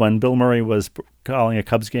of when Bill Murray was calling a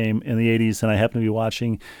Cubs game in the 80s, and I happened to be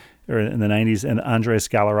watching, or in the 90s, and Andres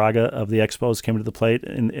Galarraga of the Expos came to the plate,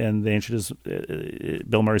 and they introduced,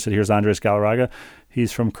 Bill Murray said, here's Andres Galarraga.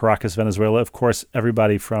 He's from Caracas, Venezuela. Of course,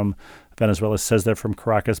 everybody from Venezuela says they're from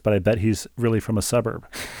Caracas, but I bet he's really from a suburb.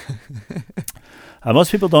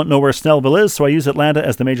 Most people don't know where Snellville is, so I use Atlanta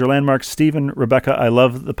as the major landmark. Stephen, Rebecca, I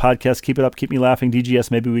love the podcast. Keep it up. Keep me laughing.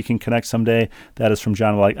 DGS, maybe we can connect someday. That is from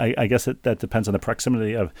John. Well, I guess that depends on the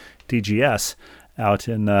proximity of DGS out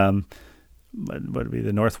in, what would be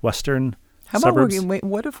the northwestern suburbs.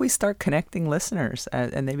 What if we start connecting listeners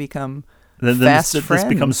and they become then fast this friends?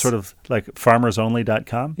 This becomes sort of like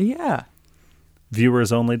farmersonly.com? Yeah.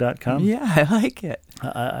 Viewersonly.com? Yeah, I like it.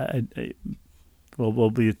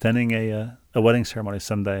 We'll be attending a wedding ceremony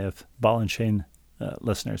someday of Ball and Chain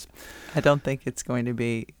listeners. I don't think it's going to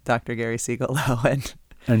be Dr. Gary Siegel, though,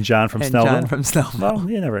 and John from Snellville. John from Snellville. Well,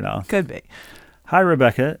 you never know. Could be. Hi,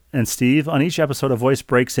 Rebecca and Steve. On each episode, a voice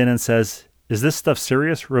breaks in and says, "Is this stuff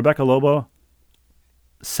serious? Rebecca Lobo,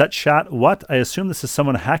 set shot? What? I assume this is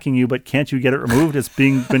someone hacking you, but can't you get it removed? It's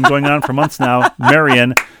been going on for months now."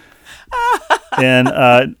 Marion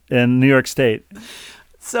in New York State.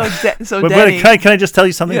 So but Denny, can I just tell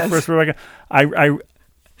you something yes. first, Rebecca? I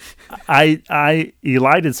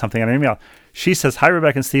elided something on an email. She says, "Hi,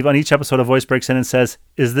 Rebecca and Steve. On each episode, a voice breaks in and says,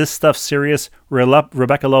 'Is this stuff serious?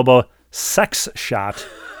 Rebecca Lobo, sex shot.'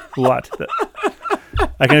 What?"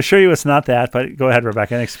 I can assure you it's not that, but go ahead,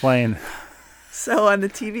 Rebecca, and explain. So on the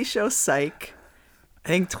TV show Psych, I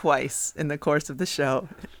think twice in the course of the show.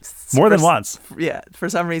 More than once. Yeah. For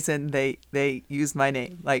some reason, they used my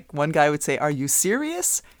name. Like one guy would say, "Are you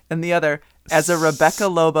serious?" And the other, "As a Rebecca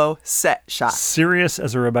Lobo set shot." Serious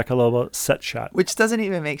as a Rebecca Lobo set shot. Which doesn't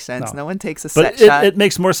even make sense. No one takes a set shot. It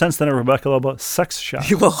makes more sense than a Rebecca Lobo sex shot.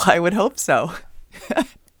 Well, I would hope so.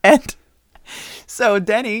 And so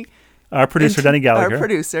Denny... Our producer, Denny Gallagher. Our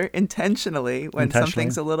producer, intentionally, when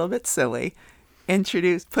something's a little bit silly,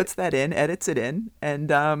 puts that in, edits it in,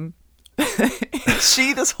 and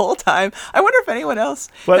she this whole time. I wonder if anyone else.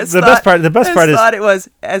 But the best part is thought it was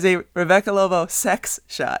as a Rebecca Lobo sex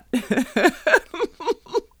shot.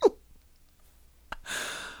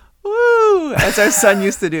 Woo! As our son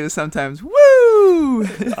used to do sometimes. Woo!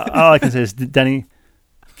 All I can say is, Denny,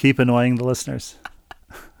 keep annoying the listeners.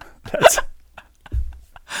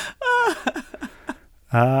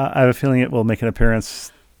 I have a feeling it will make an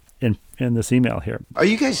appearance in this email here. Are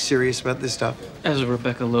you guys serious about this stuff? As a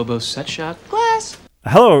Rebecca Lobo set shot? Glass.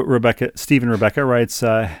 Hello, Rebecca. Stephen Rebecca writes,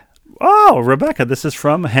 Rebecca, this is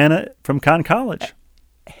from Hannah from Conn College.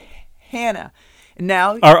 Hannah.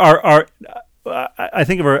 Now, I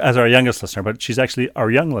think of her as our youngest listener, but she's actually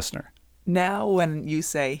our young listener. Now, when you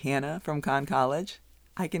say Hannah from Conn College,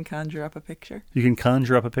 I can conjure up a picture. You can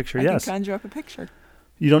conjure up a picture, yes. I can conjure up a picture.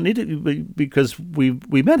 You don't need it because we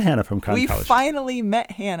met Hannah from Conn College. We finally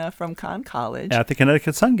met Hannah from Conn College. At the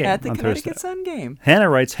Connecticut Sun game At the on Connecticut Thursday. Sun game. Hannah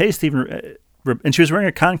writes, "Hey, Stephen," and she was wearing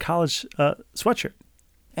a Conn College sweatshirt.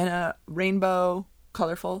 And a rainbow,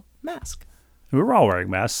 colorful mask. We were all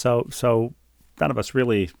wearing masks, so none of us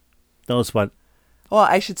really Those what? Well,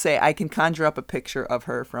 I should say I can conjure up a picture of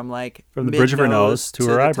her from like From the bridge of her nose to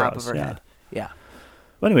her the eyebrows. top of her head. Yeah.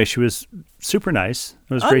 Well, anyway, she was super nice.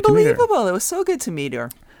 It was great to meet her. Unbelievable. It was so good to meet her.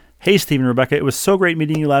 Hey, Stephen and Rebecca, it was so great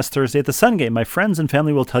meeting you last Thursday at the Sun game. My friends and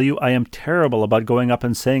family will tell you I am terrible about going up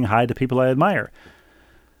and saying hi to people I admire.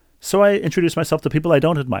 So I introduced myself to people I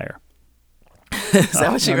don't admire. Is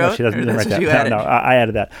that what she wrote? She doesn't write that. Added? No, I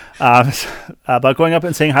added that. About going up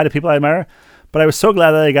and saying hi to people I admire. But I was so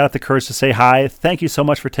glad that I got the courage to say hi. Thank you so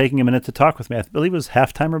much for taking a minute to talk with me. I believe it was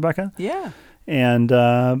halftime, Rebecca. Yeah. And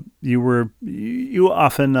you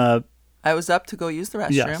often. I was up to go use the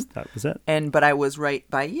restroom. Yes, that was it. But I was right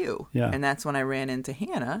by you. Yeah. And that's when I ran into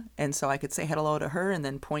Hannah. And so I could say hello to her and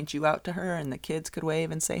then point you out to her and the kids could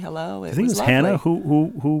wave and say hello. I think it was Hannah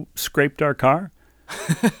who scraped our car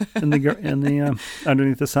in the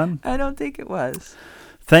underneath the sun. I don't think it was.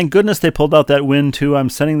 Thank goodness they pulled out that win, too. I'm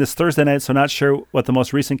sending this Thursday night, so not sure what the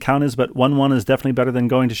most recent count is, but 1-1 is definitely better than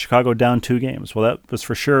going to Chicago down 2 games. Well, that was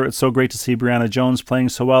for sure. It's so great to see Brianna Jones playing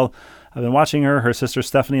so well. I've been watching her sister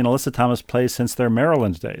Stephanie, and Alyssa Thomas play since their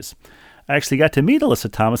Maryland days. I actually got to meet Alyssa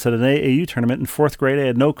Thomas at an AAU tournament in 4th grade. I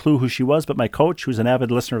had no clue who she was, but my coach, who's an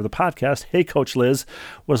avid listener of the podcast, hey, Coach Liz,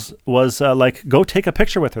 was like, go take a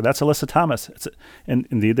picture with her. That's Alyssa Thomas. And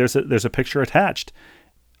indeed, there's a picture attached.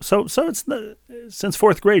 So it's since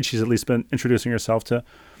 4th grade, she's at least been introducing herself to.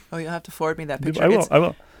 Oh, you'll have to forward me that picture. I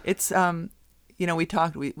will. It's we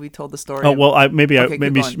talked. We told the story. Oh well, maybe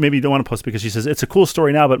you don't want to post it because she says it's a cool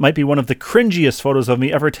story now, but it might be one of the cringiest photos of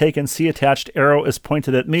me ever taken. See attached arrow is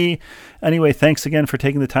pointed at me. Anyway, thanks again for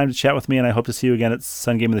taking the time to chat with me, and I hope to see you again at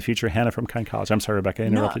Sun Game in the future. Hannah from Kine College. I'm sorry, Rebecca, I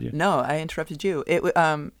interrupted you. No, I interrupted you.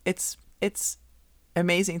 It's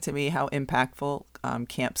amazing to me how impactful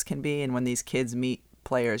camps can be, and when these kids meet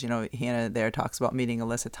players. Hannah there talks about meeting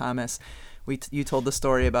Alyssa Thomas. You told the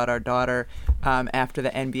story about our daughter after the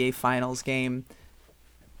NBA Finals game.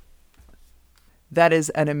 That is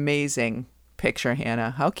an amazing picture, Hannah.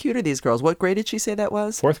 How cute are these girls? What grade did she say that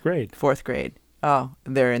was? 4th grade. 4th grade. Oh,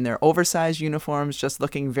 they're in their oversized uniforms, just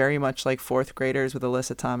looking very much like 4th graders with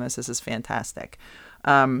Alyssa Thomas. This is fantastic.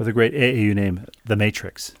 With a great AAU name, The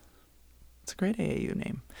Matrix. It's a great AAU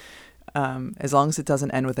name. As long as it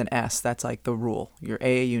doesn't end with an S, that's like the rule. Your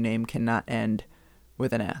AAU name cannot end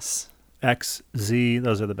with an S. X, Z,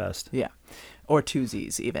 those are the best. Yeah. Or 2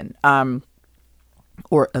 Zs even.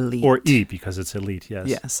 Or elite. Or E, because it's elite, yes.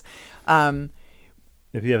 Yes.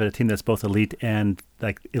 If you have a team that's both elite and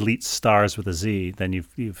like elite stars with a Z, then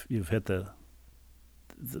you've hit the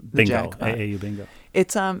bingo, AAU bingo.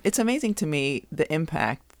 It's amazing to me the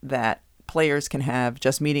impact that players can have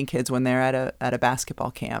just meeting kids when they're at a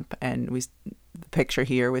basketball camp. And the picture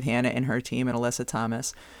here with Hannah and her team and Alyssa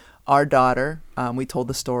Thomas. Our daughter, we told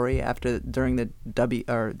the story during the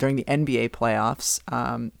NBA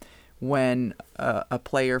playoffs when a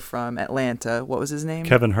player from Atlanta, what was his name?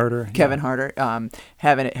 Kevin Herter.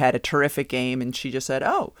 Had a terrific game, and she just said,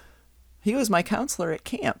 "Oh, he was my counselor at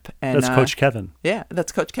camp." And that's Coach Kevin. Yeah,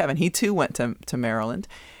 that's Coach Kevin. He too went to Maryland.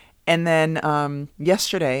 And then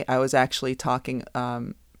yesterday, I was actually talking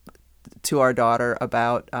to our daughter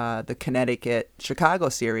about the Connecticut-Chicago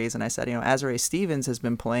series, and I said, Azurá Stevens has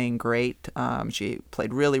been playing great. She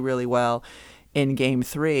played really, really well in Game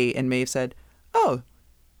 3, and Maeve said, "Oh,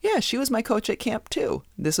 yeah, she was my coach at camp too."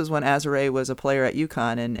 This is when Azurá was a player at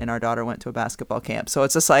UConn, and our daughter went to a basketball camp. So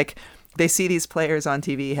it's just like they see these players on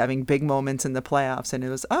TV having big moments in the playoffs, and it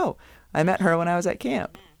was, "Oh, I met her when I was at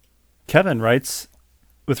camp." Kevin writes,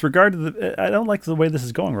 with regard to I don't like the way this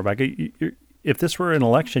is going, Rebecca. If this were an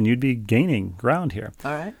election, you'd be gaining ground here.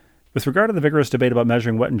 All right. With regard to the vigorous debate about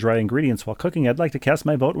measuring wet and dry ingredients while cooking, I'd like to cast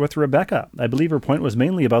my vote with Rebecca. I believe her point was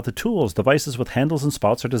mainly about the tools. Devices with handles and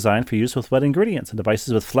spouts are designed for use with wet ingredients, and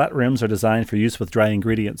devices with flat rims are designed for use with dry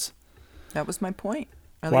ingredients. That was my point.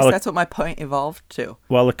 At least that's what my point evolved to.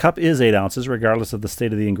 While a cup is 8 ounces, regardless of the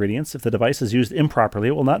state of the ingredients, if the device is used improperly,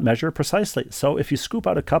 it will not measure precisely. So if you scoop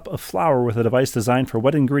out a cup of flour with a device designed for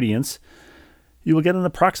wet ingredients, you will get an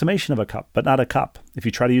approximation of a cup, but not a cup. If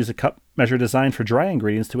you try to use a cup measure designed for dry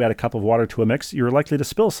ingredients to add a cup of water to a mix, you're likely to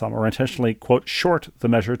spill some or intentionally, quote, short the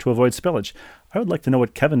measure to avoid spillage. I would like to know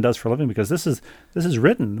what Kevin does for a living, because this is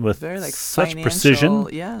written with such precision,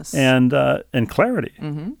 yes, and clarity.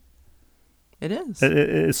 Mm-hmm. It is.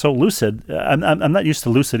 It's so lucid. I'm not used to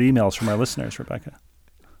lucid emails from our listeners, Rebecca.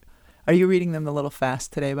 Are you reading them a little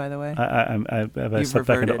fast today, by the way? I slipped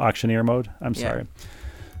back into auctioneer mode? I'm sorry.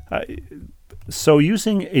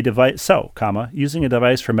 Using a device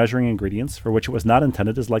for measuring ingredients for which it was not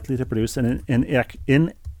intended is likely to produce an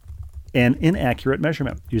inaccurate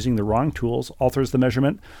measurement. Using the wrong tools alters the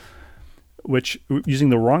measurement which, using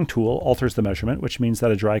the wrong tool, alters the measurement, which means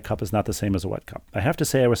that a dry cup is not the same as a wet cup. I have to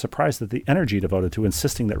say I was surprised at the energy devoted to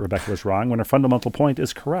insisting that Rebecca was wrong when her fundamental point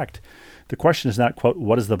is correct. The question is not, quote,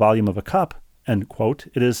 what is the volume of a cup, end quote.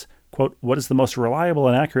 It is, quote, what is the most reliable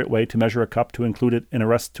and accurate way to measure a cup to include in a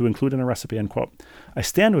recipe, end quote. I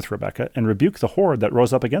stand with Rebecca and rebuke the horde that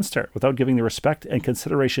rose up against her without giving the respect and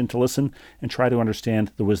consideration to listen and try to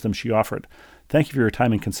understand the wisdom she offered. Thank you for your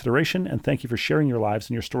time and consideration, and thank you for sharing your lives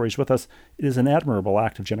and your stories with us. It is an admirable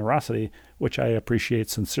act of generosity, which I appreciate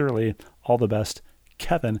sincerely. All the best,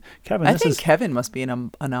 Kevin. Kevin, I think Kevin must be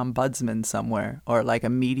an ombudsman somewhere, or like a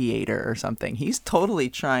mediator or something. He's totally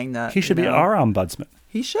trying to. He should be our ombudsman.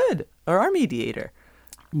 He should, or our mediator.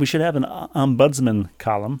 We should have an ombudsman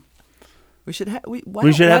column. We should have. Why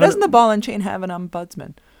doesn't the Ball and Chain have an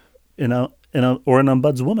ombudsman? Or an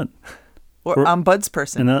ombudswoman. Or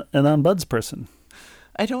ombudsperson. An ombudsperson.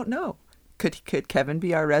 I don't know. Could Kevin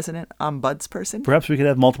be our resident ombudsperson? Perhaps we could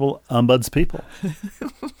have multiple ombudspeople.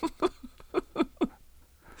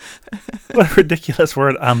 What a ridiculous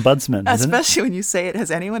word, ombudsman. Especially when you say it. Has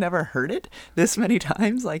anyone ever heard it this many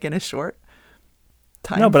times, like in a short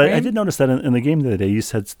time? No, but frame? I did notice that in the game the other day. You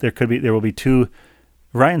said there will be two.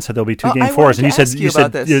 Ryan said there'll be two game fours, and you said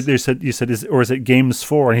is it games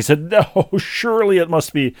four? And he said no, surely it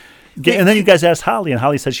must be. And then you guys asked Holly, and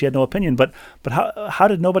Holly said she had no opinion. But how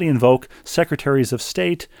did nobody invoke secretaries of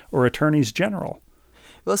state or attorneys general?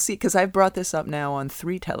 Well, see, because I've brought this up now on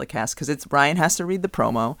 3 telecasts, because Ryan has to read the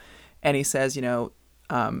promo, and he says,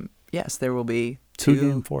 yes, there will be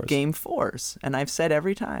two game fours. And I've said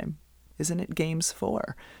every time, isn't it games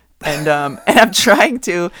 4? And I'm trying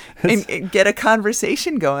to get a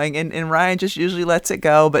conversation going, and Ryan just usually lets it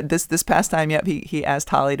go. But this past time, he asked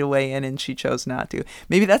Holly to weigh in, and she chose not to.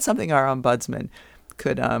 Maybe that's something our ombudsman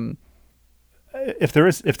could if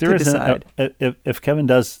Kevin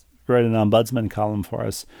does write an ombudsman column for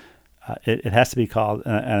us, it has to be called,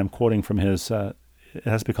 and I'm quoting from his, it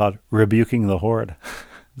has to be called Rebuking the Horde.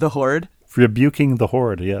 The Horde? Rebuking the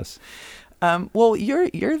Horde, yes. Well,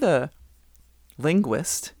 you're the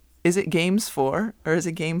linguist. Is it games 4 or is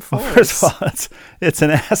it game 4? Well, first of all, it's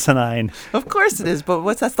an asinine. Of course it is, but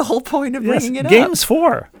that's the whole point of bringing it up. Games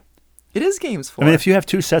 4. It is games 4. I mean, if you have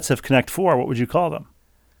 2 sets of Connect 4, what would you call them?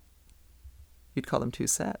 You'd call them 2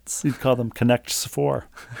 sets. You'd call them Connects 4.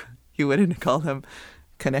 You wouldn't call them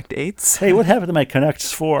Connect 8s? Hey, what happened to my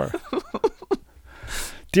Connects 4?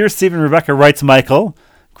 Dear Stephen Rebecca, writes Michael,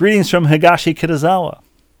 greetings from Higashi Kitazawa.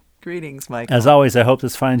 Greetings, Michael. As always, I hope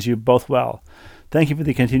this finds you both well. Thank you for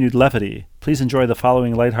the continued levity. Please enjoy the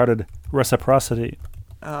following lighthearted reciprocity.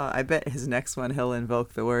 I bet his next one he'll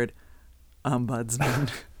invoke the word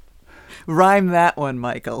ombudsman. Rhyme that one,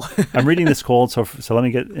 Michael. I'm reading this cold, so let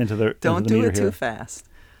me get into the Don't do it here. Too fast.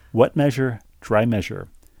 Wet measure, dry measure.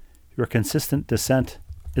 Your consistent descent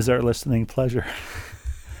is our listening pleasure.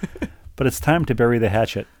 But it's time to bury the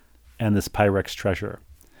hatchet and this Pyrex treasure.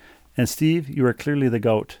 And Steve, you are clearly the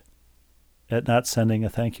goat at not sending a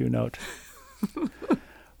thank you note.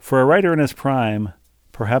 For a writer in his prime,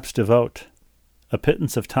 perhaps devote a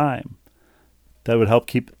pittance of time that would help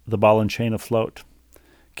keep the Ball and Chain afloat.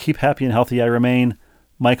 Keep happy and healthy I remain.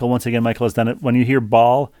 Michael, once again, Michael has done it. When you hear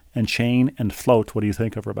ball and chain and float, what do you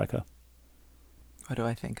think of, Rebecca? What do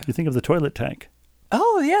I think of? You think of the toilet tank.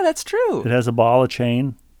 Oh, yeah, that's true. It has a ball, a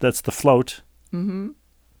chain. That's the float. Mm-hmm.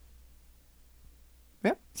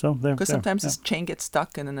 Yep. So there. Because sometimes this chain gets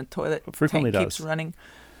stuck and then the toilet tank keeps running.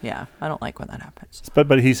 Yeah, I don't like when that happens.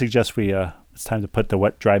 But he suggests it's time to put the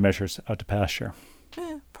wet, dry measures out to pasture.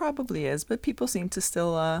 Probably is, but people seem to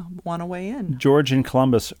still want to weigh in. George in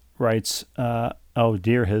Columbus writes, oh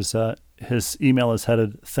dear, his email is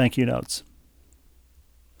headed, thank you notes.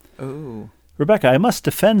 Oh. Rebecca, I must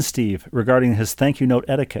defend Steve regarding his thank you note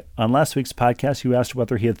etiquette. On last week's podcast, you asked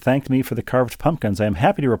whether he had thanked me for the carved pumpkins. I am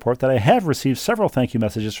happy to report that I have received several thank you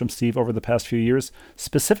messages from Steve over the past few years.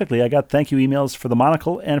 Specifically, I got thank you emails for the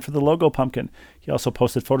monocle and for the logo pumpkin. He also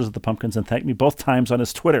posted photos of the pumpkins and thanked me both times on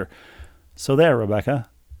his Twitter. So there, Rebecca.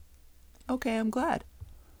 Okay, I'm glad.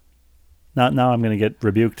 Now I'm going to get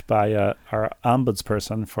rebuked by our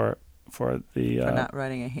ombudsperson for the for not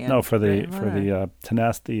writing a hand. No, for the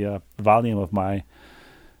volume of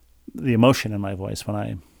the emotion in my voice when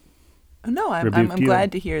I. No, I'm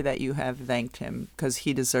glad to hear that you have thanked him because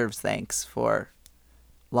he deserves thanks for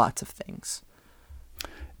lots of things.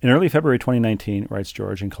 In early February 2019, writes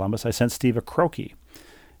George in Columbus, I sent Steve a croaky.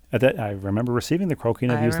 I remember receiving the croaky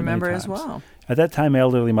and I've used them many times. I remember as well. At that time, my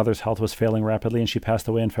elderly mother's health was failing rapidly and she passed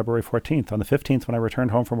away on February 14th. On the 15th, when I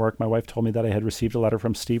returned home from work, my wife told me that I had received a letter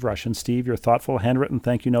from Steve Rush. And Steve, your thoughtful, handwritten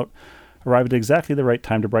thank you note arrived at exactly the right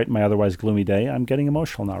time to brighten my otherwise gloomy day. I'm getting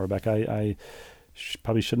emotional now, Rebecca. I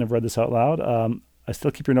probably shouldn't have read this out loud. I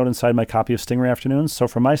still keep your note inside my copy of Stingray Afternoons. So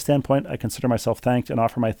from my standpoint, I consider myself thanked and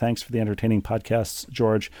offer my thanks for the entertaining podcasts.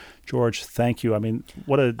 George, thank you. I mean,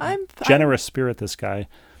 what a generous spirit this guy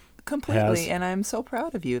completely has. And I'm so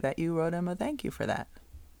proud of you that you wrote him a thank you for that.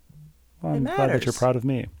 Well, I'm glad that you're proud of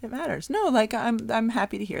me. It matters. No, like I'm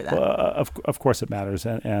happy to hear that. Well, of course it matters,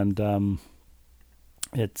 and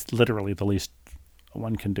it's literally the least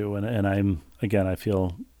one can do. And I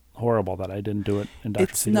feel horrible that I didn't do it in Dr.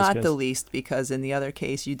 It's Siegel's not case. the least, because in the other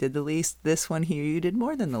case you did the least. This one here you did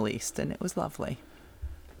more than the least, and it was lovely.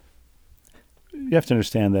 You have to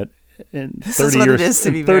understand that in this 30 is what years, it is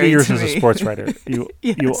to be in 30 married years to as a me. sports writer, you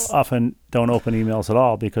Yes. often don't open emails at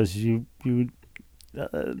all because you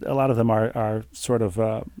a lot of them are sort of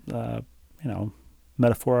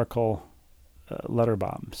metaphorical letter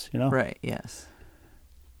bombs, Right, yes.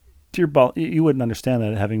 Dear Ball, you wouldn't understand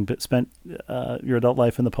that, having spent your adult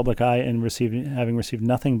life in the public eye and having received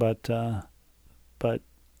nothing but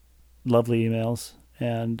lovely emails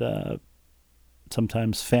and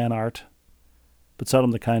sometimes fan art, but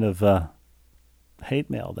seldom the kind of hate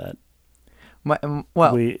mail that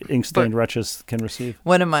we ink-stained wretches can receive.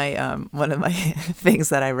 One of my things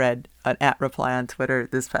that I read, an @reply on Twitter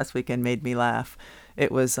this past weekend, made me laugh.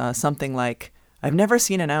 It was something like, "I've never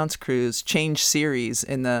seen Announce Crews change series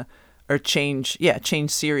change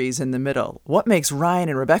series in the middle. What makes Ryan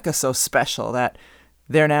and Rebecca so special that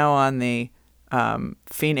they're now on the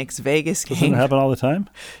Phoenix Vegas game?" Doesn't it happen all the time?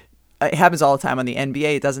 It happens all the time on the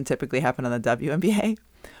NBA. It doesn't typically happen on the WNBA.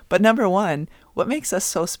 But number one, what makes us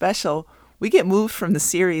so special? We get moved from the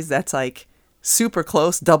series that's like super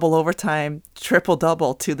close, double overtime, triple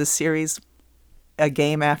double, to the series a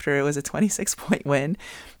game after it was a 26-point win.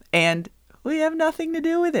 And we have nothing to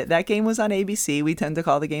do with it. That game was on ABC. We tend to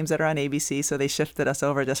call the games that are on ABC, so they shifted us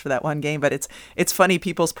over just for that one game. But it's funny,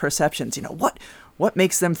 people's perceptions. What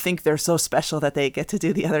makes them think they're so special that they get to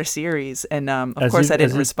do the other series? And of course, I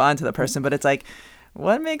didn't respond to the person, but it's like,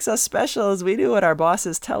 what makes us special is we do what our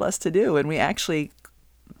bosses tell us to do, and we actually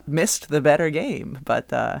missed the better game.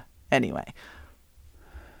 But anyway.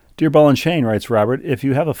 Dear Ball and Chain, writes Robert, if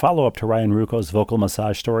you have a follow-up to Ryan Ruocco's vocal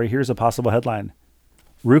massage story, here's a possible headline.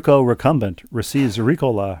 Ruocco recumbent receives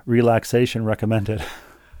Ricola relaxation recommended.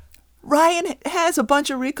 Ryan has a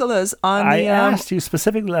bunch of Ricolas on I asked you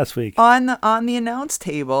specifically last week. On the announce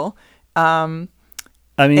table. I mean,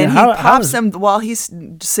 and he pops them while he's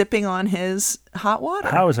sipping on his hot water.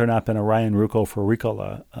 How has there not been a Ryan Ruocco for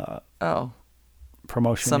Ricola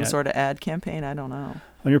promotion Some yet? sort of ad campaign? I don't know.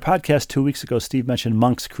 On your podcast 2 weeks ago, Steve mentioned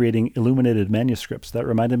monks creating illuminated manuscripts. That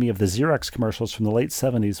reminded me of the Xerox commercials from the late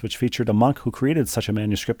 70s, which featured a monk who created such a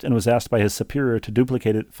manuscript and was asked by his superior to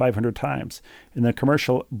duplicate it 500 times. In the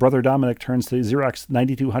commercial, Brother Dominic turns to the Xerox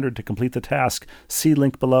 9200 to complete the task. See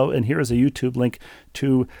link below, and here is a YouTube link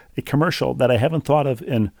to a commercial that I haven't thought of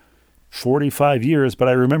in 45 years, but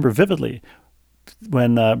I remember vividly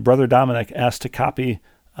when Brother Dominic asked to copy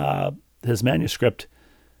his manuscript,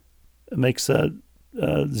 makes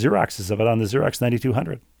Xeroxes of it on the Xerox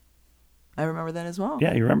 9200. I remember that as well.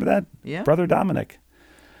 Yeah, you remember that? Yeah. Brother Dominic.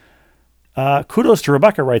 Kudos to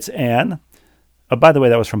Rebecca, writes Anne. By the way,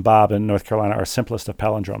 that was from Bob in North Carolina, our simplest of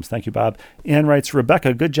palindromes. Thank you, Bob. Anne writes,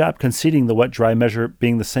 Rebecca, good job conceding the wet-dry measure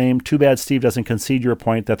being the same. Too bad Steve doesn't concede your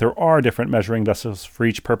point that there are different measuring vessels for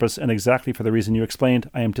each purpose, and exactly for the reason you explained.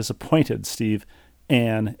 I am disappointed, Steve.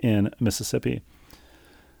 Anne in Mississippi.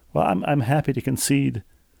 Well, I'm happy to concede.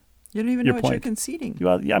 You don't even know what you're conceding.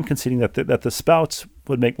 Well, yeah, I'm conceding that the spouts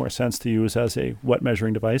would make more sense to use as a wet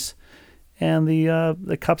measuring device, and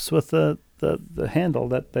the cups with the handle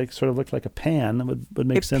that they sort of look like a pan would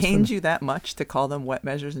make sense. It pains you that much to call them wet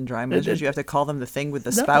measures and dry measures? You have to call them the thing with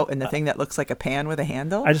the spout and the thing that looks like a pan with a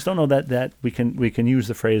handle? I just don't know that we can use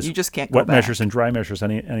the phrase you just can't go wet back. measures and dry measures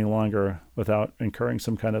any longer without incurring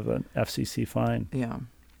some kind of an FCC fine. Yeah.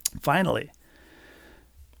 Finally,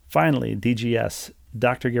 DGS.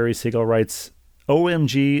 Dr. Gary Siegel writes,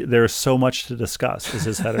 OMG, there's so much to discuss, is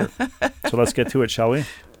his header. So let's get to it, shall we?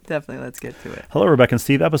 Definitely, let's get to it. Hello, Rebecca and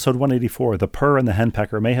Steve. Episode 184, The Purr and the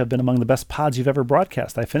Henpecker, may have been among the best pods you've ever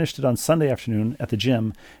broadcast. I finished it on Sunday afternoon at the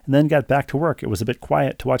gym and then got back to work. It was a bit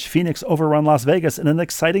quiet to watch Phoenix overrun Las Vegas in an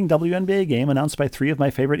exciting WNBA game announced by 3 of my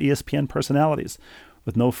favorite ESPN personalities.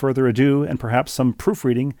 With no further ado and perhaps some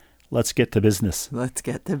proofreading, let's get to business. Let's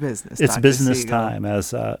get to business. It's Dr. business Siegel. time,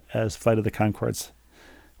 as Flight of the Conchords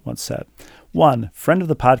once said. 1. Friend of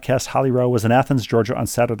the podcast, Holly Rowe, was in Athens, Georgia on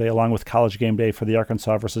Saturday along with College Game Day for the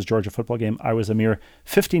Arkansas versus Georgia football game. I was a mere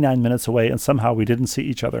 59 minutes away, and somehow we didn't see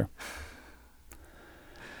each other.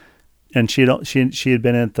 And she had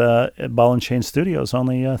been at the Ball and Chain Studios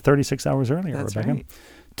only 36 hours earlier. That's Rebecca. right.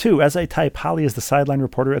 2, as I type, Holly is the sideline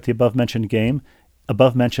reporter at the above-mentioned game.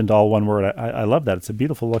 Above-mentioned, all one word. I love that. It's a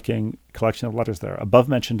beautiful-looking collection of letters there.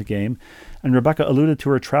 Above-mentioned game. And Rebecca alluded to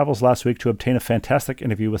her travels last week to obtain a fantastic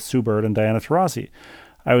interview with Sue Bird and Diana Taurasi.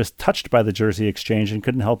 I was touched by the jersey exchange and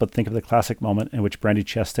couldn't help but think of the classic moment in which Brandi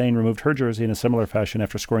Chastain removed her jersey in a similar fashion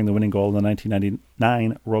after scoring the winning goal in the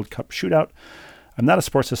 1999 World Cup shootout. I'm not a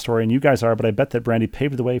sports historian, you guys are, but I bet that Brandi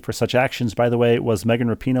paved the way for such actions. By the way, was Megan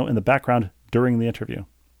Rapinoe in the background during the interview?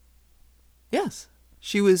 Yes.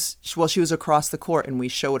 She was across the court, and we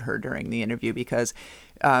showed her during the interview because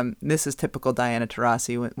this is typical Diana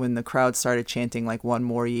Taurasi. When the crowd started chanting like one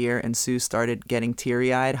more year and Sue started getting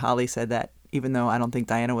teary-eyed, Holly said that even though I don't think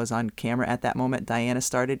Diana was on camera at that moment, Diana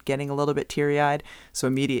started getting a little bit teary-eyed. So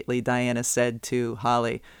immediately Diana said to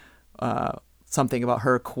Holly something about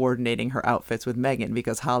her coordinating her outfits with Megan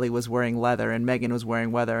because Holly was wearing leather and Megan was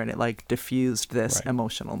wearing leather, and it like diffused this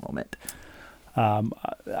emotional moment.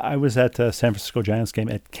 I was at the San Francisco Giants game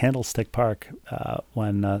at Candlestick Park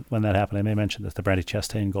when that happened. I may mention this, the Brandi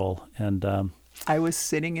Chastain goal. And I was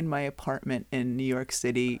sitting in my apartment in New York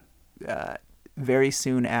City very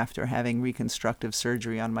soon after having reconstructive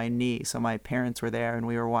surgery on my knee. So my parents were there, and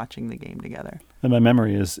we were watching the game together. And my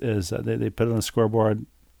memory is they put it on the scoreboard,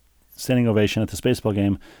 standing ovation at this baseball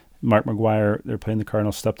game. Mark McGwire, they're playing the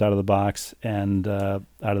Cardinals, stepped out of the box and out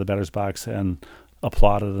of the batter's box and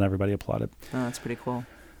applauded, and everybody applauded. Oh, that's pretty cool.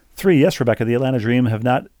 3, yes, Rebecca, the Atlanta Dream have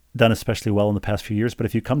not done especially well in the past few years, but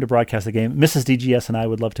if you come to broadcast the game, Mrs. DGS and I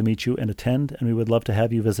would love to meet you and attend, and we would love to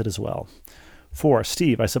have you visit as well. 4,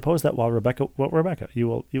 Steve, I suppose that while Rebecca,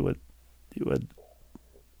 you would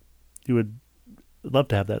love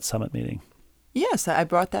to have that summit meeting. Yes, I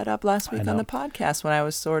brought that up last week on the podcast when I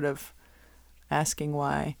was sort of asking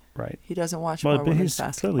why he doesn't watch more women's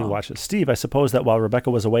basketball. Clearly watches. Steve, I suppose that while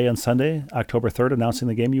Rebecca was away on Sunday, October 3rd, announcing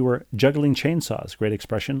the game, you were juggling chainsaws, great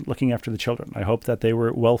expression, looking after the children. I hope that they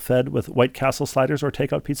were well fed with White Castle sliders or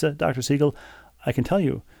takeout pizza. Dr. Siegel, I can tell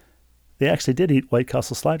you, they actually did eat White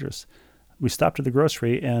Castle sliders. We stopped at the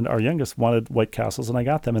grocery, and our youngest wanted White Castles, and I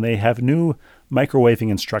got them. And they have new microwaving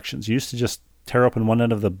instructions. You used to just tear open one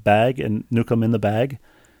end of the bag and nuke them in the bag,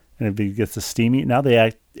 and it gets the steamy. Now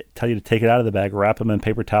they tell you to take it out of the bag, wrap them in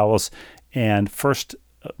paper towels, and first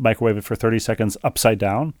microwave it for 30 seconds upside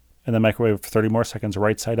down, and then microwave it for 30 more seconds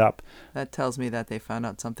right side up. That tells me that they found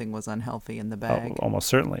out something was unhealthy in the bag. Oh, almost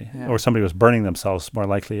certainly. Yeah. Or somebody was burning themselves, more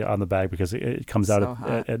likely, on the bag because it comes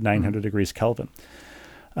out at 900 degrees Kelvin.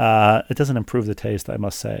 It doesn't improve the taste, I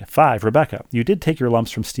must say. 5, Rebecca, you did take your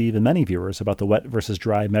lumps from Steve and many viewers about the wet versus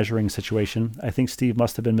dry measuring situation. I think Steve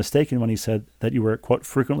must have been mistaken when he said that you were, quote,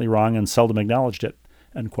 frequently wrong and seldom acknowledged it,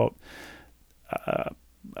 end quote.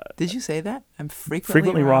 Did you say that? I'm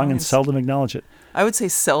frequently wrong and seldom acknowledge it. I would say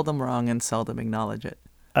seldom wrong and seldom acknowledge it.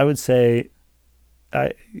 I would say,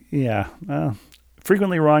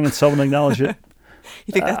 frequently wrong and seldom acknowledge it.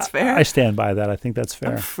 You think that's fair? I stand by that. I think that's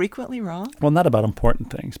fair. I'm frequently wrong? Well, not about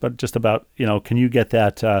important things, but just about, can you get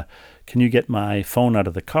that, can you get my phone out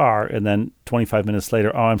of the car? And then 25 minutes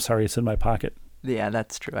later, oh, I'm sorry, it's in my pocket. Yeah,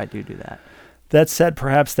 that's true. I do that. That said,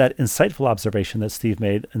 perhaps that insightful observation that Steve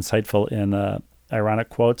made, insightful in ironic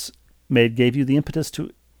quotes, gave you the impetus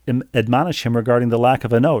to admonish him regarding the lack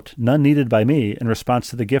of a note, none needed by me, in response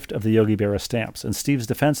to the gift of the Yogi Berra stamps. In Steve's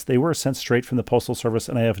defense, they were sent straight from the Postal Service,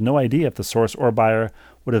 and I have no idea if the source or buyer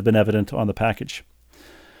would have been evident on the package.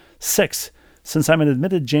 6, since I'm an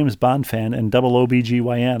admitted James Bond fan and double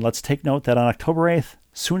OBGYN, let's take note that on October 8th,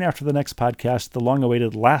 soon after the next podcast, the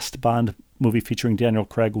long-awaited last Bond movie featuring Daniel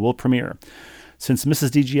Craig will premiere. Since Mrs.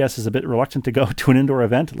 DGS is a bit reluctant to go to an indoor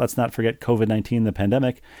event, let's not forget COVID-19, the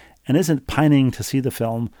pandemic, and isn't pining to see the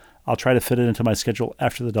film, I'll try to fit it into my schedule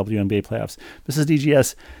after the WNBA playoffs. Mrs.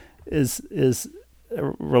 DGS is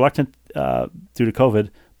reluctant due to COVID,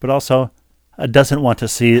 but also doesn't want to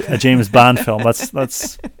see a James Bond film.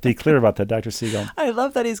 Let's be clear about that, Dr. Siegel. I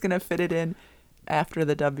love that he's going to fit it in after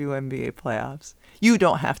the WNBA playoffs. You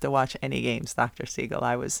don't have to watch any games, Dr. Siegel.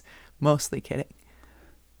 I was mostly kidding.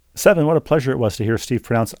 7, what a pleasure it was to hear Steve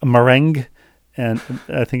pronounce meringue. And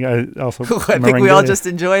I think I also... I think we all just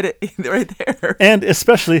enjoyed it right there. And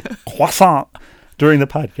especially croissant during the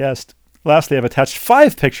podcast. Lastly, I've attached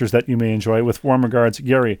 5 pictures that you may enjoy with warm regards,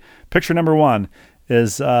 Gary. Picture number 1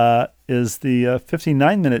 is the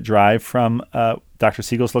 59-minute drive from Dr.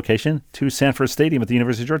 Siegel's location to Sanford Stadium at the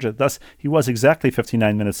University of Georgia. Thus, he was exactly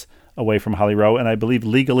 59 minutes away from Holly Rowe, and I believe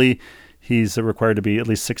legally he's required to be at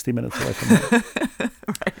least 60 minutes away from her.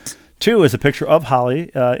 Right. 2 is a picture of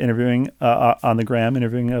Holly interviewing on the gram,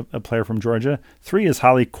 interviewing a player from Georgia. 3 is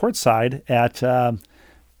Holly courtside at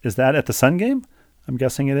Is that at the Sun game? I'm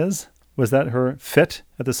guessing it is. Was that her fit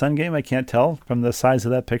at the Sun game? I can't tell from the size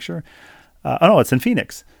of that picture. No, it's in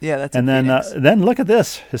Phoenix. Yeah, that's and in then Phoenix. Then look at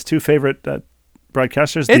this. His two favorite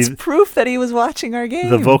broadcasters. It's proof that he was watching our game.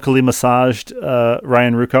 The vocally massaged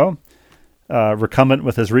Ryan Rucco, recumbent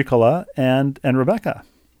with his Ricola, and Rebecca.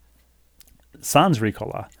 Sans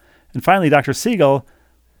Ricola. And finally, Dr. Siegel,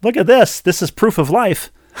 look at this. This is proof of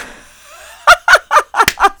life.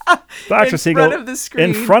 Dr. Siegel, front of the screen.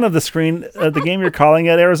 in front of the screen, the game you're calling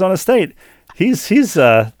at Arizona State. He's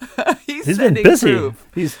been busy.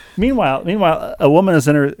 Proof. Meanwhile, a woman is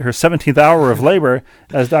in her 17th hour of labor,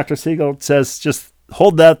 as Dr. Siegel says, just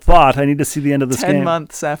hold that thought. I need to see the end of this 10 game.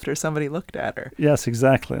 months after somebody looked at her. Yes,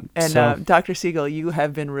 exactly. And Dr. Siegel, you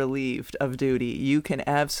have been relieved of duty. You can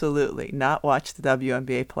absolutely not watch the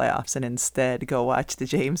WNBA playoffs and instead go watch the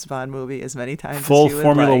James Bond movie as many times full as you would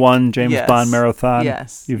Formula like. One James Bond marathon.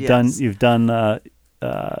 Yes. You've done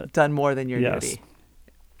done more than your duty.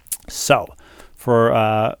 So,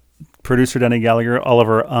 for producer Denny Gallagher, all of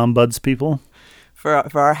our ombuds people, for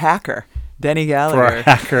our hacker Denny Gallagher, for our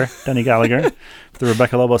hacker Denny Gallagher, for the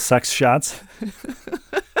Rebecca Lobo sex shots.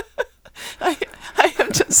 I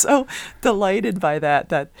am just so delighted by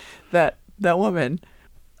that woman.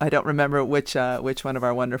 I don't remember which one of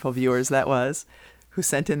our wonderful viewers that was who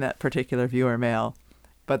sent in that particular viewer mail,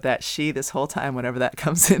 but that she this whole time, whenever that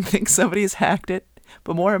comes in, thinks somebody's hacked it,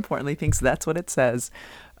 but more importantly, thinks that's what it says.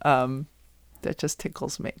 That just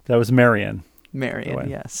tickles me. That was Marion,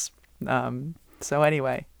 yes. So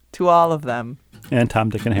anyway, to all of them. And Tom,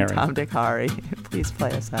 Dick, and Harry. Tom, Dick, Harry, please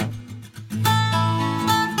play us out.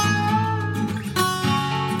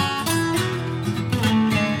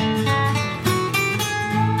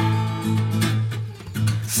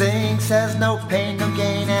 Saying says no pain, no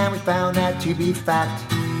gain, and we found that to be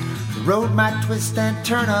fact. The road might twist and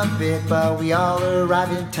turn a bit, but we all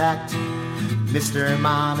arrive intact. Mr.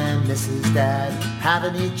 Mom and Mrs. Dad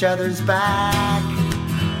having each other's back.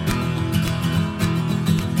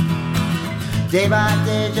 Day by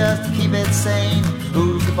day just to keep it sane.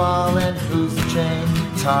 Who's the ball and who's the chain?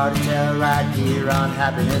 It's hard to tell right here on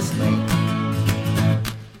Happiness Lane.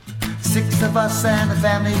 6 of us and the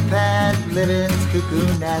family pet live in this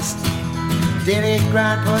cuckoo nest. Daily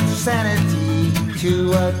grind puts sanity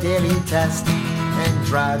to a daily test.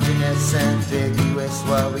 Androgynous, ambiguous,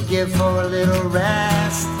 what we give for a little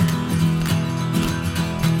rest.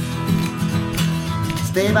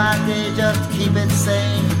 Day by day just to keep it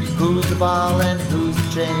sane. Who's the ball and who's the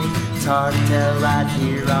chain? It's hard to tell right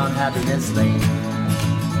here on Happiness Lane.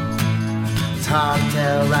 It's hard to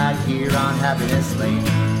tell right here on Happiness Lane.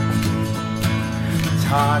 It's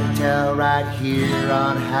hard to tell right here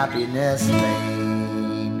on Happiness Lane.